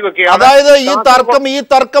സ്ഥാനം രാജിവെക്കുകയാണ്. അതായത് ഈ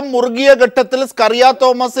തർക്കം മുറുകിയ ഘട്ടത്തിൽ സ്കറിയ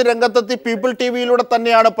തോമസ് രംഗത്തെത്തി പീപ്പിൾ ടിവിയിലൂടെ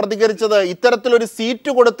തന്നെയാണ് പ്രതികരിച്ചത്. ഇത്തരത്തിലൊരു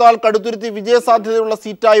സീറ്റ് കൊടുത്താൽ കടുത്തുരുത്തി വിജയസാധ്യതയുള്ള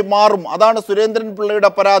സീറ്റായി മാറും. അതാണ് സുരേന്ദ്രൻ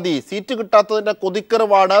പിള്ളയുടെ പരാതി. സീറ്റ് കിട്ടാത്തതിന്റെ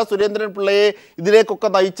കൊതിക്കറിവാണ് സുരേന്ദ്രൻ പിള്ളയെ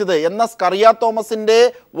ഇതിലേക്കൊക്കെ നയിച്ചത് എന്ന സ്കറിയ തോമസിന്റെ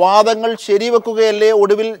വാദങ്ങൾ ശരിവെക്കുകയല്ലേ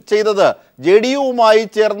ഒടുവിൽ ചെയ്തത്. JDUവുമായി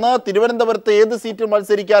ചേർന്ന് തിരുവനന്തപുരത്ത് ഏത് സീറ്റിൽ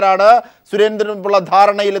മത്സരിക്കാനാണ് സുരേന്ദ്രൻപിള്ള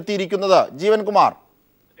ധാരണയിലെത്തിയിരിക്കുന്നത്? ജീവൻകുമാർ,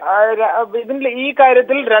 ഈ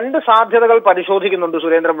കാര്യത്തിൽ രണ്ട് സാധ്യതകൾ പരിശോധിക്കുന്നുണ്ട്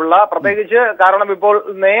സുരേന്ദ്രൻപിള്ള. പ്രത്യേകിച്ച് കാരണം ഇപ്പോൾ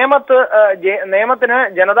നിയമത്തിന്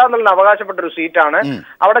ജനതാദളിന് അവകാശപ്പെട്ട ഒരു സീറ്റാണ്.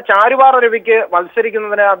 അവിടെ ചാരുവാറ രവിക്ക്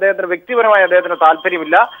മത്സരിക്കുന്നതിന് വ്യക്തിപരമായി അദ്ദേഹത്തിന്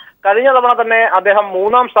താല്പര്യമില്ല. കഴിഞ്ഞ തവണ തന്നെ അദ്ദേഹം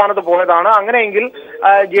 3ാം സ്ഥാനത്ത് പോയതാണ്. അങ്ങനെയെങ്കിൽ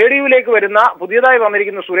JDUവിലേക്ക് വരുന്ന പുതിയതായി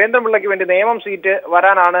വന്നിരിക്കുന്ന സുരേന്ദ്രൻപിള്ളയ്ക്ക് വേണ്ടി നിയമം സീറ്റ്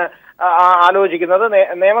വരാനാണ് ആലോചിക്കുന്നത്,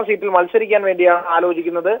 നിയമ സീറ്റിൽ മത്സരിക്കാൻ വേണ്ടിയാണ്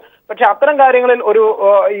ആലോചിക്കുന്നത്. പക്ഷെ അത്തരം കാര്യങ്ങളിൽ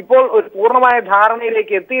ഇപ്പോൾ ഒരു പൂർണ്ണമായ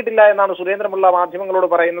ധാരണയിലേക്ക് എത്തിയിട്ടില്ല എന്നാണ് സുരേന്ദ്രൻപിള്ള മാധ്യമങ്ങളോട്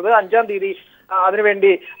പറയുന്നത്. 5-ാം തീയതി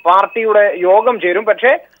അതിനുവേണ്ടി പാർട്ടിയുടെ യോഗം ചേരും.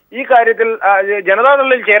 പക്ഷേ ഈ കാര്യത്തിൽ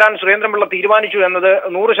ജനതാദളിൽ ചേരാൻ സുരേന്ദ്രൻപിള്ള തീരുമാനിച്ചു എന്നത്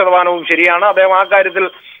 100% ശരിയാണ്. അദ്ദേഹം ആ കാര്യത്തിൽ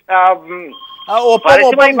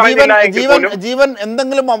ജീവൻ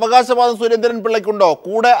എന്തെങ്കിലും അവകാശവാദം സുരേന്ദ്രൻ പിള്ളയ്ക്കുണ്ടോ?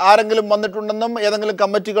 കൂടെ ആരെങ്കിലും വന്നിട്ടുണ്ടെന്നും ഏതെങ്കിലും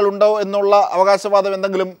കമ്മിറ്റികൾ ഉണ്ടോ എന്നുള്ള അവകാശവാദം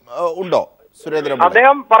എന്തെങ്കിലും ഉണ്ടോ സുരേന്ദ്രൻ?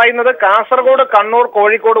 അദ്ദേഹം പറയുന്നത് കാസർഗോഡ്, കണ്ണൂർ,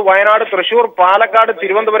 കോഴിക്കോട്, വയനാട്, തൃശൂർ, പാലക്കാട്,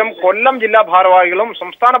 തിരുവനന്തപുരം, കൊല്ലം ജില്ലാ ഭാരവാഹികളും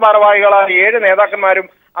സംസ്ഥാന ഭാരവാഹികളായ 7 നേതാക്കന്മാരും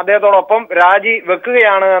അദ്ദേഹത്തോടൊപ്പം രാജി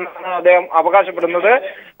വെക്കുകയാണ് എന്നാണ് അദ്ദേഹം അവകാശപ്പെടുന്നത്.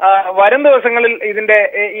 വരും ദിവസങ്ങളിൽ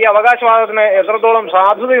ഈ അവകാശവാദത്തിന് എത്രത്തോളം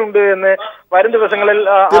സാധുതയുണ്ട് എന്ന് വരും ദിവസങ്ങളിൽ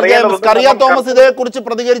അറിയാൻ. സ്കറിയ തോമസ് ഇതേ കുറിച്ച്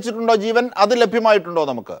പ്രതികരിച്ചിട്ടുണ്ടോ ജീവൻ? അത് ലഭ്യമായിട്ടുണ്ടോ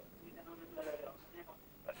നമുക്ക്?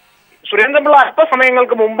 സുരേന്ദ്രൻപിള്ള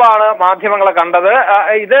അല്പസമയങ്ങൾക്ക് മുമ്പാണ് മാധ്യമങ്ങളെ കണ്ടത്.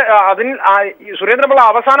 സുരേന്ദ്രൻപിള്ള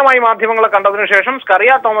അവസാനമായി മാധ്യമങ്ങളെ കണ്ടതിനു ശേഷം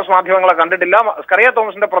സ്കറിയ തോമസ് മാധ്യമങ്ങളെ കണ്ടിട്ടില്ല. സ്കറിയ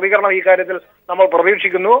തോമസിന്റെ പ്രതികരണം ഈ കാര്യത്തിൽ നമ്മൾ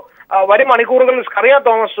പ്രതീക്ഷിക്കുന്നു. വരും മണിക്കൂറുകളിൽ സ്കറിയ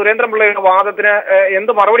തോമസ് സുരേന്ദ്രൻപിള്ളയുടെ വാദത്തിന്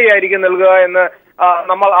എന്ത് മറുപടിയായിരിക്കും നൽകുക എന്ന്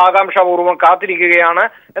നമ്മൾ ആകാംക്ഷാപൂർവ്വം കാത്തിരിക്കുകയാണ്.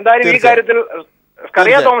 എന്തായാലും ഈ കാര്യത്തിൽ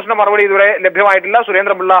സ്കറിയ തോമസിന്റെ മറുപടി ഇതുവരെ ലഭ്യമായിട്ടില്ല.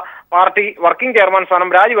 സുരേന്ദ്രൻപിള്ള പാർട്ടി വർക്കിംഗ് ചെയർമാൻ സ്ഥാനം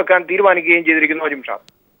രാജിവെക്കാൻ തീരുമാനിക്കുകയും ചെയ്തിരിക്കുന്നു. അജിംഷാദ്,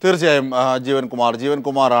 തീർച്ചയായും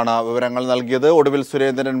ജീവൻകുമാറാണ് വിവരങ്ങൾ നൽകിയത്. ഒടുവിൽ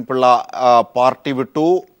സുരേന്ദ്രൻ പിള്ള പാർട്ടി വിട്ടു.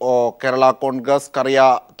 കേരള കോൺഗ്രസ് സ്കറിയ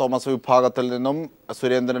തോമസ് വിഭാഗത്തിൽ നിന്നും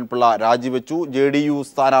സുരേന്ദ്രൻ പിള്ള രാജിവെച്ചു. JDU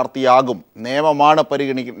സ്ഥാനാർത്ഥിയാകും, നിയമമാണ്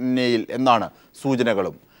പരിഗണനയിൽ എന്നാണ്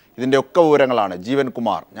സൂചനകളും. ഇതിൻ്റെ ഒക്കെ വിവരങ്ങളാണ്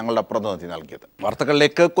ജീവൻകുമാർ ഞങ്ങളുടെ പ്രതിനിധി നൽകിയത്.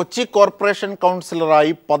 വാർത്തകളിലേക്ക്. കൊച്ചി കോർപ്പറേഷൻ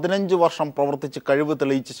കൗൺസിലറായി 15 വർഷം പ്രവർത്തിച്ച് കഴിവ്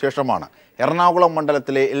തെളിയിച്ച ശേഷമാണ് എറണാകുളം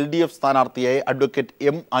മണ്ഡലത്തിലെ LDF സ്ഥാനാർത്ഥിയായി അഡ്വക്കേറ്റ്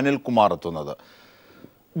M അനിൽകുമാർ എത്തുന്നത്.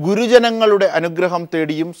 ഗുരുജനങ്ങളുടെ അനുഗ്രഹം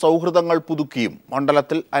തേടിയും സൗഹൃദങ്ങൾ പുതുക്കിയും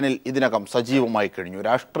മണ്ഡലത്തിൽ അനിൽ ഇതിനകം സജീവമായി കഴിഞ്ഞു.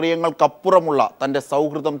 രാഷ്ട്രീയങ്ങൾക്കപ്പുറമുള്ള തന്റെ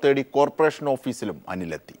സൗഹൃദം തേടി കോർപ്പറേഷൻ ഓഫീസിലും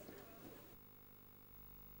അനിലെത്തി.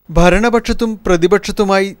 ഭരണപക്ഷത്തും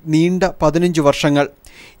പ്രതിപക്ഷത്തുമായി നീണ്ട 15 വർഷങ്ങൾ.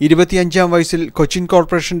 25-ാം വയസ്സിൽ കൊച്ചിൻ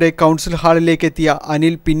കോർപ്പറേഷന്റെ കൗൺസിൽ ഹാളിലേക്കെത്തിയ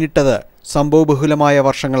അനിൽ പിന്നിട്ടത് സംഭവബഹുലമായ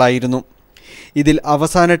വർഷങ്ങളായിരുന്നു. ഇതിൽ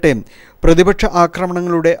അവസാന ടേം പ്രതിപക്ഷ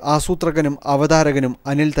ആക്രമണങ്ങളുടെ ആസൂത്രകനും അവതാരകനും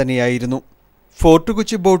അനിൽ തന്നെയായിരുന്നു. ഫോർട്ട്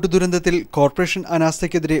കൊച്ചി ബോട്ട് ദുരന്തത്തിൽ കോർപ്പറേഷൻ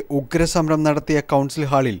അനാസ്ഥയ്ക്കെതിരെ ഉഗ്രസമരം നടത്തിയ കൗൺസിൽ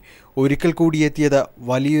ഹാളിൽ ഒരിക്കൽ കൂടിയെത്തിയത്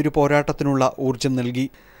വലിയൊരു പോരാട്ടത്തിനുള്ള ഊർജം നൽകി.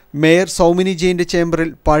 മേയർ സൗമിനി ജെയിന്റെ ചേംബറിൽ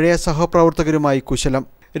പഴയ സഹപ്രവർത്തകരുമായി കുശലം.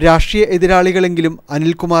 രാഷ്ട്രീയ എതിരാളികളെങ്കിലും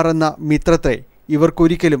അനിൽകുമാർ എന്ന മിത്രത്തെ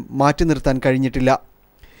ഇവർക്കൊരിക്കലും മാറ്റി നിർത്താൻ കഴിഞ്ഞിട്ടില്ല.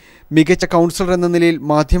 മികച്ച കൗൺസിലർ എന്ന നിലയിൽ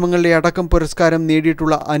മാധ്യമങ്ങളുടെ അടക്കം പുരസ്കാരം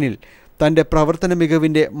നേടിയിട്ടുള്ള അനിൽ തന്റെ പ്രവർത്തന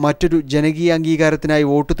മികവിന്റെ മറ്റൊരു ജനകീയ അംഗീകാരത്തിനായി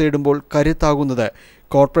വോട്ട് തേടുമ്പോൾ കരുത്താകുന്നത്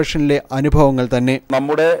കോർപ്പറേഷനിലെ അനുഭവങ്ങൾ തന്നെ.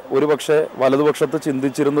 നമ്മുടെ ഒരുപക്ഷെ വലതുപക്ഷത്ത്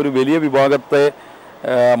ചിന്തിച്ചിരുന്ന ഒരു വലിയ വിഭാഗത്തെ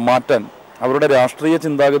മാറ്റാൻ, അവരുടെ രാഷ്ട്രീയ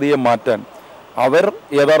ചിന്താഗതിയെ മാറ്റാൻ, അവർ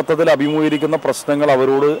യഥാർത്ഥത്തിൽ അഭിമുഖീകരിക്കുന്ന പ്രശ്നങ്ങൾ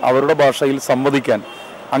അവരുടെ ഭാഷയിൽ സംവദിക്കാൻ,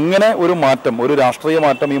 അങ്ങനെ ഒരു മാറ്റം, ഒരു രാഷ്ട്രീയ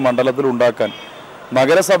മാറ്റം ഈ മണ്ഡലത്തിൽ ഉണ്ടാക്കാൻ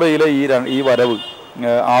നഗരസഭയിലെ ഈ വരവ്,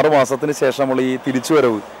 6 മാസത്തിന് ശേഷമുള്ള ഈ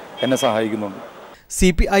തിരിച്ചുവരവ് എന്നെ സഹായിക്കുന്നുണ്ട്.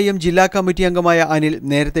 CPIM ജില്ലാ കമ്മിറ്റി അംഗമായ അനിൽ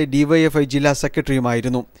നേരത്തെ DYFI ജില്ലാ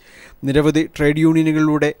സെക്രട്ടറിയുമായിരുന്നു. നിരവധി ട്രേഡ്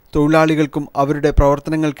യൂണിയനുകളിലൂടെ തൊഴിലാളികൾക്കും അവരുടെ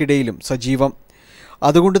പ്രവർത്തനങ്ങൾക്കിടയിലും സജീവം.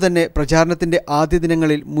 അതുകൊണ്ടുതന്നെ പ്രചാരണത്തിന്റെ ആദ്യ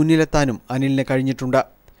ദിനങ്ങളിൽ മുന്നിലെത്താനും അനിലിന് കഴിഞ്ഞിട്ടുണ്ട്.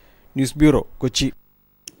 News bureau, Kochi.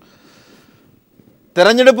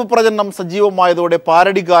 തെരഞ്ഞെടുപ്പ് പ്രചരണം സജീവമായതോടെ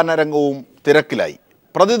പാരഡി ഗാനരംഗവും തിരക്കിലായി.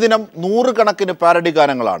 പ്രതിദിനം 100 കണക്കിന് പാരഡി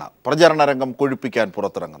ഗാനങ്ങളാണ് പ്രചരണ രംഗം കൊഴുപ്പിക്കാൻ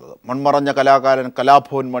പുറത്തിറങ്ങുന്നത്. മൺമറഞ്ഞ കലാകാരൻ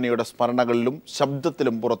കലാഭവൻ മണിയുടെ സ്മരണകളിലും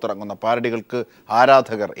ശബ്ദത്തിലും പുറത്തിറങ്ങുന്ന പാരഡികൾക്ക്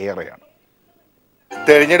ആരാധകർ ഏറെയാണ്.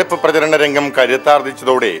 തെരഞ്ഞെടുപ്പ് പ്രചരണ രംഗം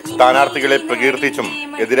കരുത്താർജിച്ചതോടെ സ്ഥാനാർത്ഥികളെ പ്രകീർത്തിച്ചും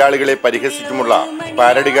എതിരാളികളെ പരിഹസിച്ചുമുള്ള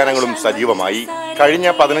പാരഡി ഗാനങ്ങളും സജീവമായി. കഴിഞ്ഞ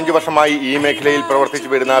 15 വർഷമായി ഈ മേഖലയിൽ പ്രവർത്തിച്ചു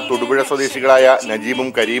വരുന്ന തൊടുപുഴ സ്വദേശികളായ നജീബും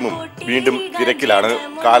കരീമും വീണ്ടും തിരക്കിലാണ്.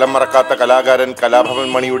 കാലം മറക്കാത്ത കലാകാരൻ കലാഭവൻ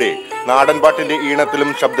മണിയുടെ നാടൻപാട്ടിന്റെ ഈണത്തിലും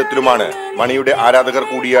ശബ്ദത്തിലുമാണ് മണിയുടെ ആരാധകർ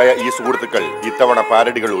കൂടിയായ ഈ സുഹൃത്തുക്കൾ ഇത്തവണ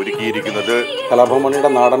പാരഡികൾ ഒരുക്കിയിരിക്കുന്നത്. കലാഭവൻ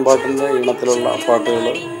മണിയുടെ നാടൻപാട്ടിന്റെ ഈണത്തിലുള്ള പാട്ടുകൾ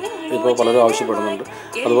ഇപ്പോൾ പലരും ആവശ്യപ്പെടുന്നുണ്ട്.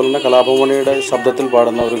 അതുപോലെ തന്നെ കലാഭവൻ മണിയുടെ ശബ്ദത്തിൽ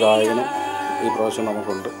പാടുന്ന ഒരു ഗായകനും ഈ പ്രാവശ്യം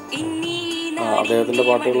നമുക്കുണ്ട്. അദ്ദേഹത്തിൻ്റെ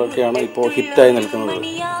പാട്ടുകളൊക്കെയാണ് ഇപ്പോൾ ഹിറ്റായി നിൽക്കുന്നത്.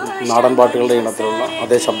 നാടൻ പാട്ടുകളുടെ ഇനത്തിലുള്ള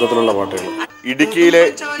അതേ ശബ്ദത്തിലുള്ള പാട്ടുകൾ. ഇടുക്കിയിലെ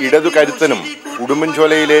ഇടതു കരുത്തനും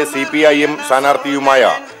ഉടുമ്പൻചോലയിലെ CPIM സ്ഥാനാർത്ഥിയുമായ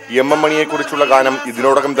എം മണിയെക്കുറിച്ചുള്ള ഗാനം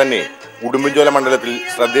ഇതിനോടകം തന്നെ ഉടുമ്പൻചോല മണ്ഡലത്തിൽ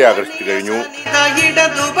ശ്രദ്ധയാകർഷിച്ചു കഴിഞ്ഞു.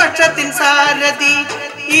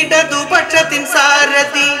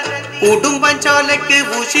 ഉടുമ്പൻചോലയ്ക്ക്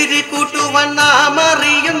ഉശിരി കൂട്ടുവാൻ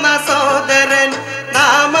നാമറിയുന്ന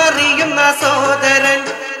സോദരൻ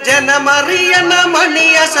ജനമറിയണ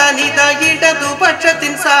മണിയ സനിത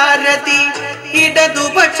ഇടതുപക്ഷത്തിൻ സാരഥി.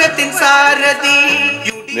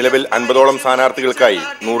 നിലവിൽ 50ഓളം സ്ഥാനാർത്ഥികൾക്കായി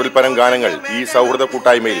 100-ൽ പരം ഗാനങ്ങൾ ഈ സൗഹൃദ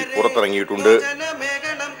കൂട്ടായ്മയിൽ പുറത്തിറങ്ങിയിട്ടുണ്ട്.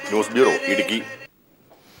 News bureau, Idukki.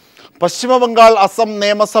 പശ്ചിമബംഗാൾ, അസം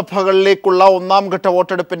നിയമസഭകളിലേക്കുള്ള 1ാം ഘട്ട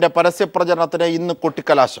വോട്ടെടുപ്പിന്റെ പരസ്യപ്രചരണത്തിന് ഇന്ന്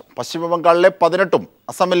കൊട്ടിക്കലാശം. പശ്ചിമബംഗാളിലെ 18ഉം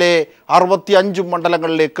അസമിലെ 65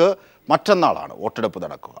 മണ്ഡലങ്ങളിലേക്ക് മറ്റന്നാളാണ് വോട്ടെടുപ്പ്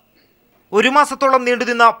നടക്കുക. 1 മാസത്തോളം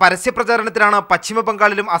നീണ്ടുനിന്ന പരസ്യപ്രചാരണത്തിനാണ്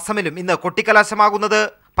പശ്ചിമബംഗാളിലും അസമിലും ഇന്ന് കൊട്ടിക്കലാശമാകുന്നത്.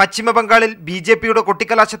 പശ്ചിമബംഗാളിൽ BJPയുടെ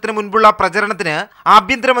കൊട്ടിക്കലാശത്തിന് മുൻപുള്ള പ്രചരണത്തിന്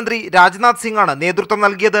ആഭ്യന്തരമന്ത്രി രാജ്നാഥ് സിംഗാണ് നേതൃത്വം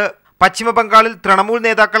നൽകിയത്. പശ്ചിമബംഗാളിൽ തൃണമൂൽ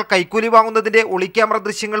നേതാക്കൾ കൈക്കൂലി വാങ്ങുന്നതിന്റെ ഒളിക്യാമറ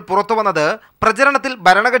ദൃശ്യങ്ങൾ പുറത്തുവന്നത് പ്രചരണത്തിൽ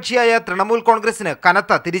ഭരണകക്ഷിയായ തൃണമൂൽ കോൺഗ്രസിന്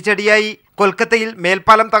കനത്ത തിരിച്ചടിയായി. കൊൽക്കത്തയിൽ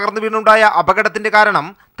മേൽപ്പാലം തകർന്നു വീണുണ്ടായ അപകടത്തിന്റെ കാരണം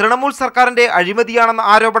തൃണമൂൽ സർക്കാരിന്റെ അഴിമതിയാണെന്ന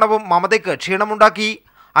ആരോപണവും മമതയ്ക്ക് ക്ഷീണമുണ്ടാക്കി.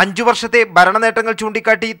 5 വർഷത്തെ ഭരണനേട്ടങ്ങൾ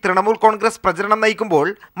ചൂണ്ടിക്കാട്ടി തൃണമൂൽ കോൺഗ്രസ് പ്രചരണം നയിക്കുമ്പോൾ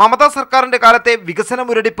മമതാ സർക്കാരിന്റെ കാലത്തെ വികസന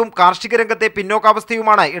മുരടിപ്പും കാർഷിക രംഗത്തെ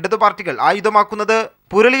പിന്നോക്കാവസ്ഥയുമാണ് ഇടതു പാർട്ടികൾ ആയുധമാക്കുന്നത്.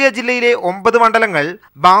 പുരുലിയ ജില്ലയിലെ 9 മണ്ഡലങ്ങൾ,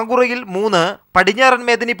 ബാങ്കുറയിൽ 3, പടിഞ്ഞാറൻ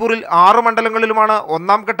മേദിനിപൂരിൽ 6 മണ്ഡലങ്ങളിലുമാണ്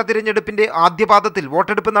 1ാം ഘട്ട തിരഞ്ഞെടുപ്പിന്റെ ആദ്യപാദത്തിൽ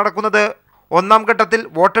വോട്ടെടുപ്പ് നടക്കുന്നത്. 1ാം ഘട്ടത്തിൽ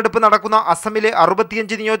വോട്ടെടുപ്പ് നടക്കുന്ന അസമിലെ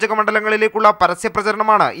 65 നിയോജക മണ്ഡലങ്ങളിലേക്കുള്ള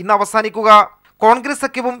പരസ്യപ്രചരണമാണ് ഇന്ന് അവസാനിക്കുക. കോൺഗ്രസ്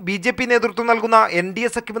സഖ്യവും BJP നേതൃത്വം നൽകുന്ന NDA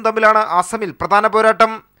സഖ്യവും തമ്മിലാണ് അസമിൽ പ്രധാന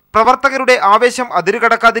പോരാട്ടം. പ്രവർത്തകരുടെ ആവേശം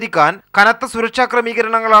അതിരുകടക്കാതിരിക്കാൻ കനത്ത സുരക്ഷാ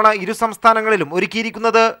ക്രമീകരണങ്ങളാണ് ഇരു സംസ്ഥാനങ്ങളിലും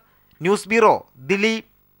ഒരുക്കിയിരിക്കുന്നത്. News bureau, Delhi.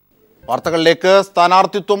 വാർത്തകളിലേക്ക്.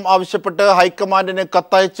 സ്ഥാനാർത്ഥിത്വം ആവശ്യപ്പെട്ട് ഹൈക്കമാൻഡിന്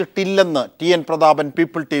കത്തയച്ചിട്ടില്ലെന്ന് TN പ്രതാപൻ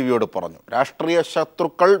പീപ്പിൾ TVയോട് പറഞ്ഞു. രാഷ്ട്രീയ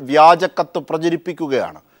ശത്രുക്കൾ വ്യാജ കത്ത്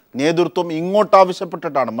പ്രചരിപ്പിക്കുകയാണ്. നേതൃത്വം ഇങ്ങോട്ട്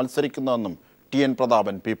ആവശ്യപ്പെട്ടിട്ടാണ് മത്സരിക്കുന്നതെന്നും TN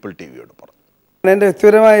പ്രതാപൻ പീപ്പിൾ TVയോട് പറഞ്ഞു. എൻ്റെ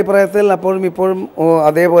വ്യക്തിപരമായ അഭിപ്രായത്തിൽ അപ്പോഴും ഇപ്പോഴും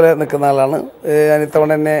അതേപോലെ നിൽക്കുന്ന ആളാണ്. ഞാൻ ഇത്തവണ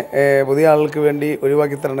എന്നെ പുതിയ ആളുകൾക്ക് വേണ്ടി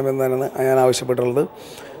ഒഴിവാക്കി തരണമെന്നാണ് ഞാൻ ആവശ്യപ്പെട്ടുള്ളത്.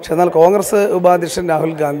 പക്ഷെ എന്നാൽ കോൺഗ്രസ് ഉപാധ്യക്ഷൻ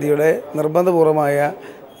രാഹുൽ ഗാന്ധിയുടെ നിർബന്ധപൂർവമായ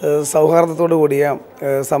സൗഹാർദ്ദത്തോടു കൂടിയ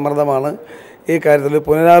സമ്മർദ്ദമാണ് ഈ കാര്യത്തിൽ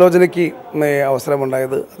പുനരാലോചനയ്ക്ക്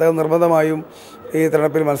അവസരമുണ്ടായത്. അദ്ദേഹം നിർബന്ധമായും ഈ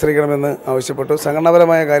തെരഞ്ഞെടുപ്പിൽ മത്സരിക്കണമെന്ന് ആവശ്യപ്പെട്ടു.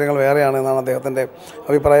 സംഘടനാപരമായ കാര്യങ്ങൾ വേറെയാണ് എന്നാണ് അദ്ദേഹത്തിൻ്റെ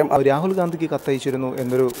അഭിപ്രായം. രാഹുൽ ഗാന്ധിക്ക് കത്തയച്ചിരുന്നു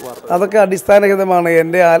എന്നൊരു അതൊക്കെ അടിസ്ഥാനരഹിതമാണ്.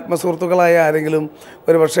 എൻ്റെ ആത്മസുഹൃത്തുക്കളായ ആരെങ്കിലും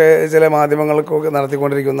ഒരു പക്ഷേ ചില മാധ്യമങ്ങൾക്കൊക്കെ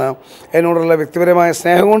നടത്തിക്കൊണ്ടിരിക്കുന്ന എന്നോടുള്ള വ്യക്തിപരമായ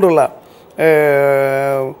സ്നേഹം കൊണ്ടുള്ള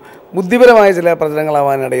ബുദ്ധിപരമായ ചില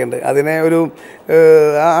പ്രചരണങ്ങളാവാനിടയുണ്ട്. അതിനെ ഒരു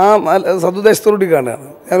ആ സതുദ്ദേശത്തോടുകൂടി കാണുകയാണ്.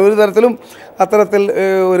 ഞാൻ ഒരു തരത്തിലും അത്തരത്തിൽ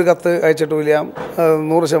ഒരു കത്ത് അയച്ചിട്ടുമില്ല.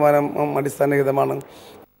 100% അടിസ്ഥാനരഹിതമാണ്.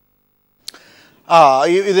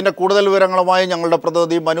 ഇതിന്റെ കൂടുതൽ വിവരങ്ങളുമായി ഞങ്ങളുടെ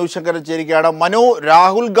പ്രതിനിധി മനു ശങ്കരൻ ചേരുകയാണ്. മനു,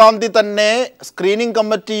 രാഹുൽ ഗാന്ധി തന്നെ സ്ക്രീനിംഗ്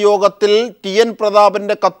കമ്മിറ്റി യോഗത്തിൽ TN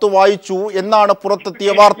പ്രതാപന്റെ കത്ത് വായിച്ചു എന്നാണ് പുറത്തെത്തിയ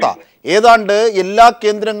വാർത്ത. ഏതാണ്ട് എല്ലാ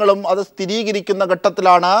കേന്ദ്രങ്ങളും അത് സ്ഥിരീകരിക്കുന്ന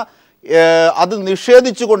ഘട്ടത്തിലാണ് അത്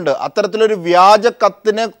നിഷേധിച്ചുകൊണ്ട്, അത്തരത്തിലൊരു വ്യാജ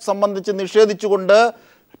കത്തിനെ സംബന്ധിച്ച് നിഷേധിച്ചുകൊണ്ട്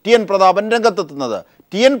TN പ്രതാപൻ രംഗത്തെത്തുന്നത്.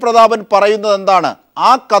 TN പ്രതാപൻ പറയുന്നത് എന്താണ്?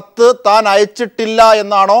 ആ കത്ത് താൻ അയച്ചിട്ടില്ല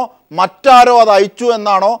എന്നാണോ, മറ്റാരോ അത് അയച്ചു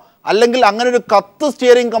എന്നാണോ, അല്ലെങ്കിൽ അങ്ങനെ ഒരു കത്ത്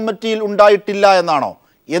സ്റ്റിയറിംഗ് കമ്മിറ്റിയിൽ ഉണ്ടായിട്ടില്ല എന്നാണോ?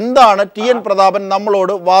 എന്താണ് TN പ്രതാപൻ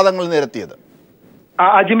നമ്മളോട് വാദങ്ങൾ നിരത്തിയത്?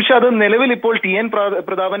 അജിംഷാദ്, നിലവിൽ ഇപ്പോൾ TN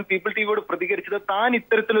പ്രതാപൻ പീപ്പിൾ TVയോട് പ്രതികരിച്ചത് താൻ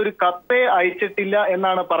ഇത്തരത്തിലൊരു കത്തെ അയച്ചിട്ടില്ല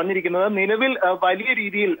എന്നാണ് പറഞ്ഞിരിക്കുന്നത്. നിലവിൽ വലിയ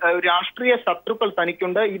രീതിയിൽ രാഷ്ട്രീയ ശത്രുക്കൾ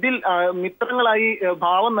തനിക്കുണ്ട്. ഇതിൽ മിത്രങ്ങളായി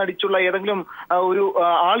ഭാവം നടിച്ചുള്ള ഏതെങ്കിലും ഒരു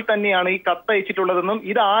ആൾ തന്നെയാണ് ഈ കത്ത് അയച്ചിട്ടുള്ളതെന്നും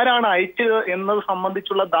ഇത് ആരാണ് അയച്ചത് എന്നത്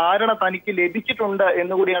സംബന്ധിച്ചുള്ള ധാരണ തനിക്ക് ലഭിച്ചിട്ടുണ്ട്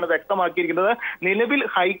എന്നുകൂടിയാണ് വ്യക്തമാക്കിയിരിക്കുന്നത്. നിലവിൽ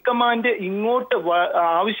ഹൈക്കമാൻഡ് ഇങ്ങോട്ട്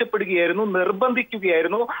ആവശ്യപ്പെടുകയായിരുന്നു,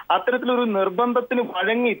 നിർബന്ധിക്കുകയായിരുന്നു. അത്തരത്തിലൊരു നിർബന്ധത്തിന്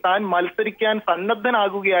വഴങ്ങി താൻ മത്സരിക്കാൻ സന്നദ്ധനാകുകയായിരുന്നു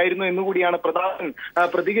എന്നുകൂടിയാണ് പ്രതാപൻ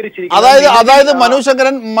പ്രതികരിച്ചിരിക്കുന്നത്. അതായത്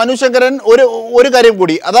മനുശങ്കരൻ ഒരു കാര്യം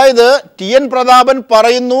കൂടി, അതായത് TN പ്രതാപൻ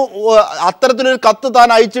പറയുന്നു അത്തരത്തിലൊരു കത്ത് താൻ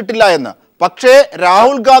അയച്ചിട്ടില്ല എന്ന്. പക്ഷേ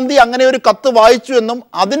രാഹുൽ ഗാന്ധി അങ്ങനെ ഒരു കത്ത് വായിച്ചു എന്നും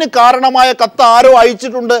അതിന് കാരണമായ കത്ത് ആരോ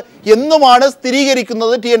അയച്ചിട്ടുണ്ട് എന്നുമാണ്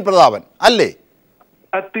സ്ഥിരീകരിക്കുന്നത് TN പ്രതാപൻ, അല്ലേ?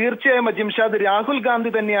 തീർച്ചയായും അജിംഷാദ്, രാഹുൽ ഗാന്ധി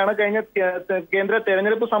തന്നെയാണ് കഴിഞ്ഞ കേന്ദ്ര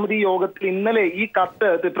തെരഞ്ഞെടുപ്പ് സമിതി യോഗത്തിൽ ഇന്നലെ ഈ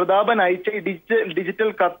കത്ത് പ്രതാപൻ അയച്ച ഡിജിറ്റൽ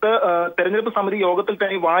കത്ത് തെരഞ്ഞെടുപ്പ് സമിതി യോഗത്തിൽ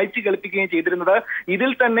തന്നെ വായിച്ചു കേൾപ്പിക്കുകയും ചെയ്തിരുന്നത്.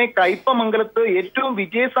 ഇതിൽ തന്നെ കയ്പമംഗലത്ത് ഏറ്റവും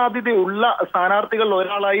വിജയസാധ്യതയുള്ള സ്ഥാനാർത്ഥികളിൽ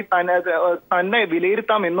ഒരാളായി തന്നെ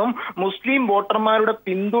വിലയിരുത്താമെന്നും മുസ്ലിം വോട്ടർമാരുടെ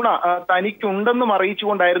പിന്തുണ തനിക്കുണ്ടെന്നും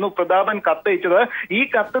അറിയിച്ചുകൊണ്ടായിരുന്നു പ്രതാപൻ കത്തയച്ചത്. ഈ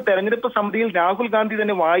കത്ത് തെരഞ്ഞെടുപ്പ് സമിതിയിൽ രാഹുൽ ഗാന്ധി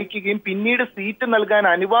തന്നെ വായിക്കുകയും പിന്നീട് സീറ്റ് നൽകാൻ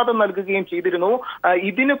അനുവാദം നൽകുകയും ചെയ്തിരുന്നു.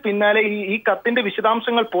 ഇതിന് പിന്നാലെ ഈ കത്തിന്റെ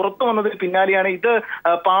വിശദാംശങ്ങൾ പുറത്തു വന്നതിന് പിന്നാലെയാണ് ഇത്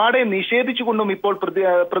പാടെ നിഷേധിച്ചുകൊണ്ടും ഇപ്പോൾ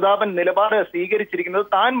പ്രതാപൻ നിലപാട് സ്വീകരിച്ചിരിക്കുന്നത്.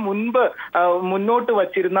 താൻ മുൻപ് മുന്നോട്ട്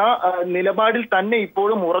വച്ചിരുന്ന നിലപാടിൽ തന്നെ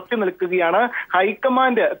ഇപ്പോഴും ഉറച്ചു നിൽക്കുകയാണ്.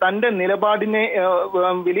 ഹൈക്കമാൻഡ് തന്റെ നിലപാടിനെ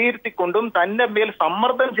വിലയിരുത്തിക്കൊണ്ടും തന്റെ മേൽ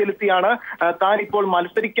സമ്മർദ്ദം ചെലുത്തിയാണ് താൻ ഇപ്പോൾ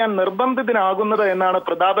മത്സരിക്കാൻ നിർബന്ധിതനാകുന്നത് എന്നാണ്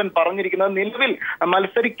പ്രതാപൻ പറഞ്ഞിരിക്കുന്നത്. നിലവിൽ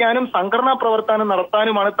മത്സരിക്കാനും സംഘടനാ പ്രവർത്തനം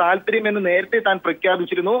നടത്താനുമാണ് താല്പര്യമെന്ന് നേരത്തെ താൻ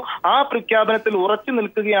പ്രഖ്യാപിച്ചിരുന്നു. ആ പ്രഖ്യാപനത്തിൽ ഉറച്ചു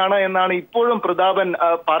നിൽക്കുകയാണ് എന്നാണ് ഇപ്പോഴും പ്രതാപൻ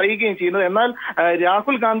പറയുകയും ചെയ്യുന്നത്. എന്നാൽ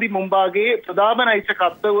രാഹുൽ ഗാന്ധി മുമ്പാകെ പ്രതാപൻ അയച്ച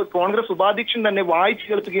കത്ത് കോൺഗ്രസ് ഉപാധ്യക്ഷൻ തന്നെ വായിച്ചു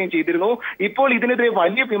കേൾപ്പിക്കുകയും ചെയ്തിരുന്നു. ഇപ്പോൾ ഇതിനെതിരെ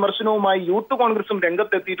വലിയ വിമർശനവുമായി യൂത്ത് കോൺഗ്രസും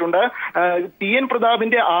രംഗത്തെത്തിയിട്ടുണ്ട്. TN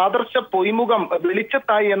പ്രതാപിന്റെ ആദർശ പൊയ്മുഖം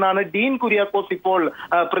വെളിച്ചത്തായി എന്നാണ് ഡീൻ കുര്യാക്കോസ് ഇപ്പോൾ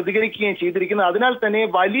പ്രതികരിക്കുകയും ചെയ്തിരിക്കുന്നത്. അതിനാൽ തന്നെ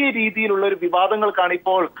വലിയ രീതിയിലുള്ള ഒരു വിവാദങ്ങൾക്കാണ്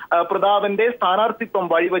ഇപ്പോൾ പ്രതാപന്റെ സ്ഥാനാർത്ഥിത്വം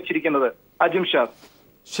വഴിവച്ചിരിക്കുന്നത്. അജിംഷാദ്.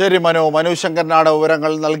 ശരി മനു ശങ്കരനാണ്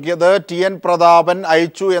വിവരങ്ങൾ നൽകിയത്. TN പ്രതാപൻ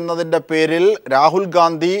അയച്ചു എന്നതിൻ്റെ പേരിൽ രാഹുൽ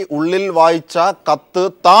ഗാന്ധി ഉള്ളിൽ വായിച്ച കത്ത്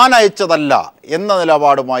താൻ അയച്ചതല്ല എന്ന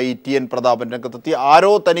നിലപാടുമായി TN പ്രതാപൻ രംഗത്തെത്തി.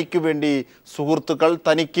 ആരോ തനിക്ക് വേണ്ടി സുഹൃത്തുക്കൾ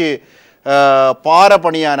തനിക്ക് പാര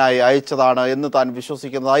പണിയാനായി അയച്ചതാണ് എന്ന് താൻ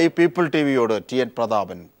വിശ്വസിക്കുന്നതായി പീപ്പിൾ TVയോട് TN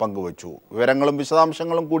പ്രതാപൻ പങ്കുവച്ചു. വിവരങ്ങളും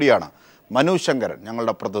വിശദാംശങ്ങളും കൂടിയാണ് മനു ശങ്കരൻ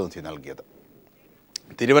ഞങ്ങളുടെ പ്രതിനിധി നൽകിയത്.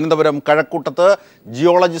 തിരുവനന്തപുരം കഴക്കൂട്ടത്ത്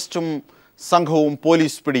ജിയോളജിസ്റ്റും സംഘവും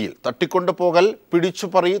പോലീസ് പിടിയിൽ. തട്ടിക്കൊണ്ടുപോകൽ,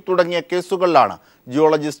 പിടിച്ചുപറി തുടങ്ങിയ കേസുകളിലാണ്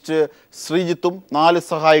ജിയോളജിസ്റ്റ് ശ്രീജിത്തും 4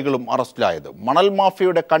 സഹായികളും അറസ്റ്റിലായത്. മണൽ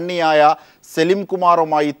മാഫിയയുടെ കണ്ണിയായ സലീം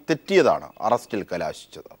കുമാറുമായി തെറ്റിയതാണ് അറസ്റ്റിൽ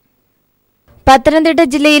കലാശിച്ചത്. പത്തനംതിട്ട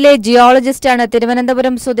ജില്ലയിലെ ജിയോളജിസ്റ്റാണ്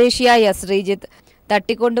തിരുവനന്തപുരം സ്വദേശിയായ ശ്രീജിത്ത്.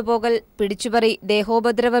 തട്ടിക്കൊണ്ടുപോകൽ, പിടിച്ചുപറി,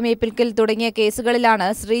 ദേഹോപദ്രവമേൽപ്പിക്കൽ തുടങ്ങിയ കേസുകളിലാണ്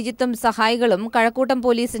ശ്രീജിത്തും സഹായികളും കഴക്കൂട്ടം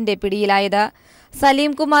പോലീസിന്റെ പിടിയിലായത്.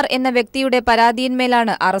 സലീം കുമാർ എന്ന വ്യക്തിയുടെ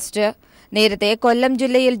പരാതിയിന്മേലാണ് അറസ്റ്റ്. നേരത്തെ കൊല്ലം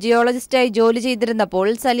ജില്ലയിൽ ജിയോളജിസ്റ്റായി ജോലി ചെയ്തിരുന്നപ്പോൾ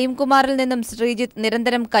സലീം കുമാറിൽ നിന്നും ശ്രീജിത്ത്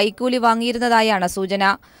നിരന്തരം കൈക്കൂലി വാങ്ങിയിരുന്നതായാണ് സൂചന.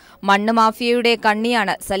 മണ്ണ് മാഫിയയുടെ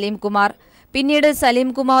കണ്ണിയാണ് സലീം കുമാർ. പിന്നീട്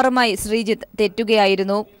സലീം കുമാറുമായി ശ്രീജിത്ത്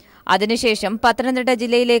തെറ്റുകയായിരുന്നു. അതിനുശേഷം പത്തനംതിട്ട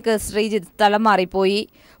ജില്ലയിലേക്ക് ശ്രീജിത്ത് സ്ഥലം മാറിപ്പോയി.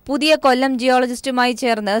 പുതിയ കൊല്ലം ജിയോളജിസ്റ്റുമായി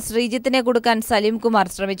ചേർന്ന് ശ്രീജിത്തിനെ കൊടുക്കാൻ സലീം കുമാർ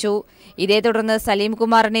ശ്രമിച്ചു. ഇതേ തുടർന്ന് സലീം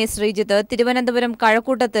കുമാറിനെ ശ്രീജിത്ത് തിരുവനന്തപുരം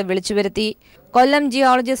കഴക്കൂട്ടത്ത് വിളിച്ചുവരുത്തി. കൊല്ലം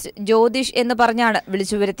ജിയോളജിസ്റ്റ് ജ്യോതിഷ് എന്ന് പറഞ്ഞാണ്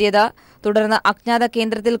വിളിച്ചുവരുത്തിയത്. തുടർന്ന് അജ്ഞാത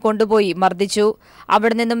കേന്ദ്രത്തിൽ കൊണ്ടുപോയി മർദ്ദിച്ചു.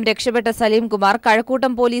 അവിടെ നിന്നും രക്ഷപ്പെട്ട സലീം കുമാർ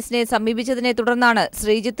കഴക്കൂട്ടം പോലീസിനെ സമീപിച്ചതിനെ തുടർന്നാണ്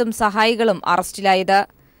ശ്രീജിത്തും സഹായികളും അറസ്റ്റിലായത്.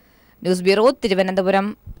 News bureau, Thiruvananthapuram.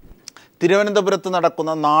 തിരുവനന്തപുരത്ത്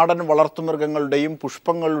നടക്കുന്ന നാടൻ വളർത്തുമൃഗങ്ങളുടെയും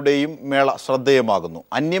പുഷ്പങ്ങളുടെയും മേള ശ്രദ്ധേയമാകുന്നു.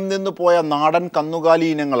 അന്യം നിന്നു പോയ നാടൻ കന്നുകാലി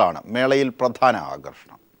ഇനങ്ങളാണ് മേളയിൽ പ്രധാന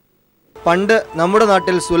ആകർഷണം. പണ്ട് നമ്മുടെ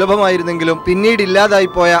നാട്ടിൽ സുലഭമായിരുന്നെങ്കിലും പിന്നീട്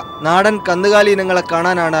ഇല്ലാതായിപ്പോയ നാടൻ കന്നുകാലി ഇനങ്ങളെ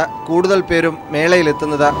കാണാനാണ് കൂടുതൽ പേരും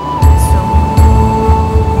മേളയിലെത്തുന്നത്.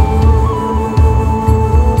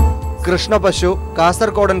 കൃഷ്ണപശു,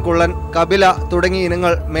 കാസർകോടൻ കുള്ളൻ, കപില തുടങ്ങിയ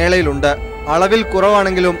ഇനങ്ങൾ മേളയിലുണ്ട്. അളവിൽ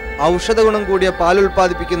കുറവാണെങ്കിലും ഔഷധ ഗുണം കൂടിയ പാൽ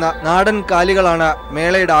ഉൽപ്പാദിപ്പിക്കുന്ന നാടൻ കാലികളാണ്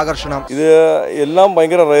മേളയുടെ ആകർഷണം. ഇത് എല്ലാം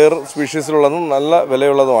ഭയങ്കര റെയർ സ്പീഷീസിലുള്ളതും നല്ല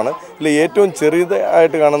വിലയുള്ളതുമാണ്. ഇതിൽ ഏറ്റവും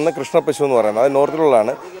ചെറിയതായിട്ട് കാണുന്ന കൃഷ്ണപശു എന്ന് പറയുന്നത് അത്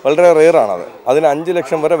നോർത്തിലുള്ളതാണ്. വളരെ റെയർ ആണത്. അതിന് 5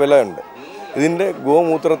 ലക്ഷം വരെ വിലയുണ്ട്. ഇതിൻ്റെ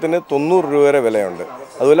ഗോമൂത്രത്തിന് 90 രൂപ വരെ വിലയുണ്ട്.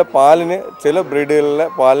 അതുപോലെ പാലിന് ചില ബ്രീഡുകളിലെ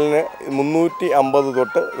പാലിന് 350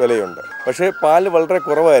 തൊട്ട് വിലയുണ്ട്. പക്ഷേ പാല് വളരെ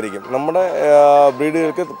കുറവായിരിക്കും. നമ്മുടെ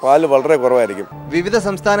ബ്രീഡുകൾക്ക് പാല് വളരെ കുറവായിരിക്കും. വിവിധ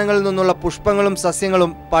സംസ്ഥാനങ്ങളിൽ നിന്നുള്ള പുഷ്പങ്ങളും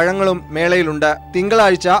സസ്യങ്ങളും പഴങ്ങളും മേളയിലുണ്ട്.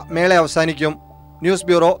 തിങ്കളാഴ്ച മേള അവസാനിക്കും. News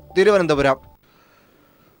bureau, Thiruvananthapuram.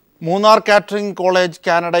 Munnar catering college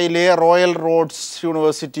കാനഡയിലെ റോയൽ റോഡ്സ്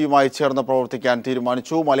യൂണിവേഴ്സിറ്റിയുമായി ചേർന്ന് പ്രവർത്തിക്കാൻ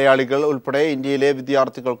തീരുമാനിച്ചു. മലയാളികൾ ഉൾപ്പെടെ ഇന്ത്യയിലെ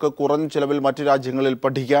വിദ്യാർത്ഥികൾക്ക് കുറഞ്ഞ ചിലവിൽ മറ്റു രാജ്യങ്ങളിൽ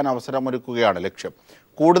പഠിക്കാൻ അവസരമൊരുക്കുകയാണ് ലക്ഷ്യം.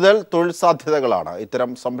 കൂടുതൽ തൊഴിൽ സാധ്യതകളാണ്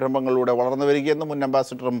ഇത്തരം സംരംഭങ്ങളിലൂടെ വളർന്നു വരികയെന്ന് മുൻ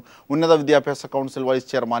അംബാസിഡറും ഉന്നത വിദ്യാഭ്യാസ കൗൺസിൽ വൈസ്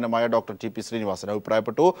ചെയർമാനുമായ ഡോക്ടർ TP ശ്രീനിവാസൻ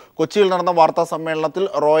അഭിപ്രായപ്പെട്ടു. കൊച്ചിയിൽ നടന്ന വാർത്താ സമ്മേളനത്തിൽ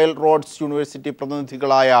റോയൽ റോഡ്സ് യൂണിവേഴ്സിറ്റി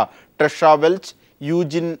പ്രതിനിധികളായ ട്രഷ വെൽച്ച്,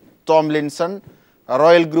 യൂജിൻ തോംലിൻസൺ,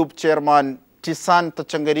 royal group chairman ടിസാൻ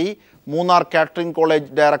Thachankary, Munnar catering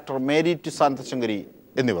college director Mary ടിസാൻ Thachankary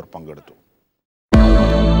എന്നിവർ പങ്കെടുത്തു.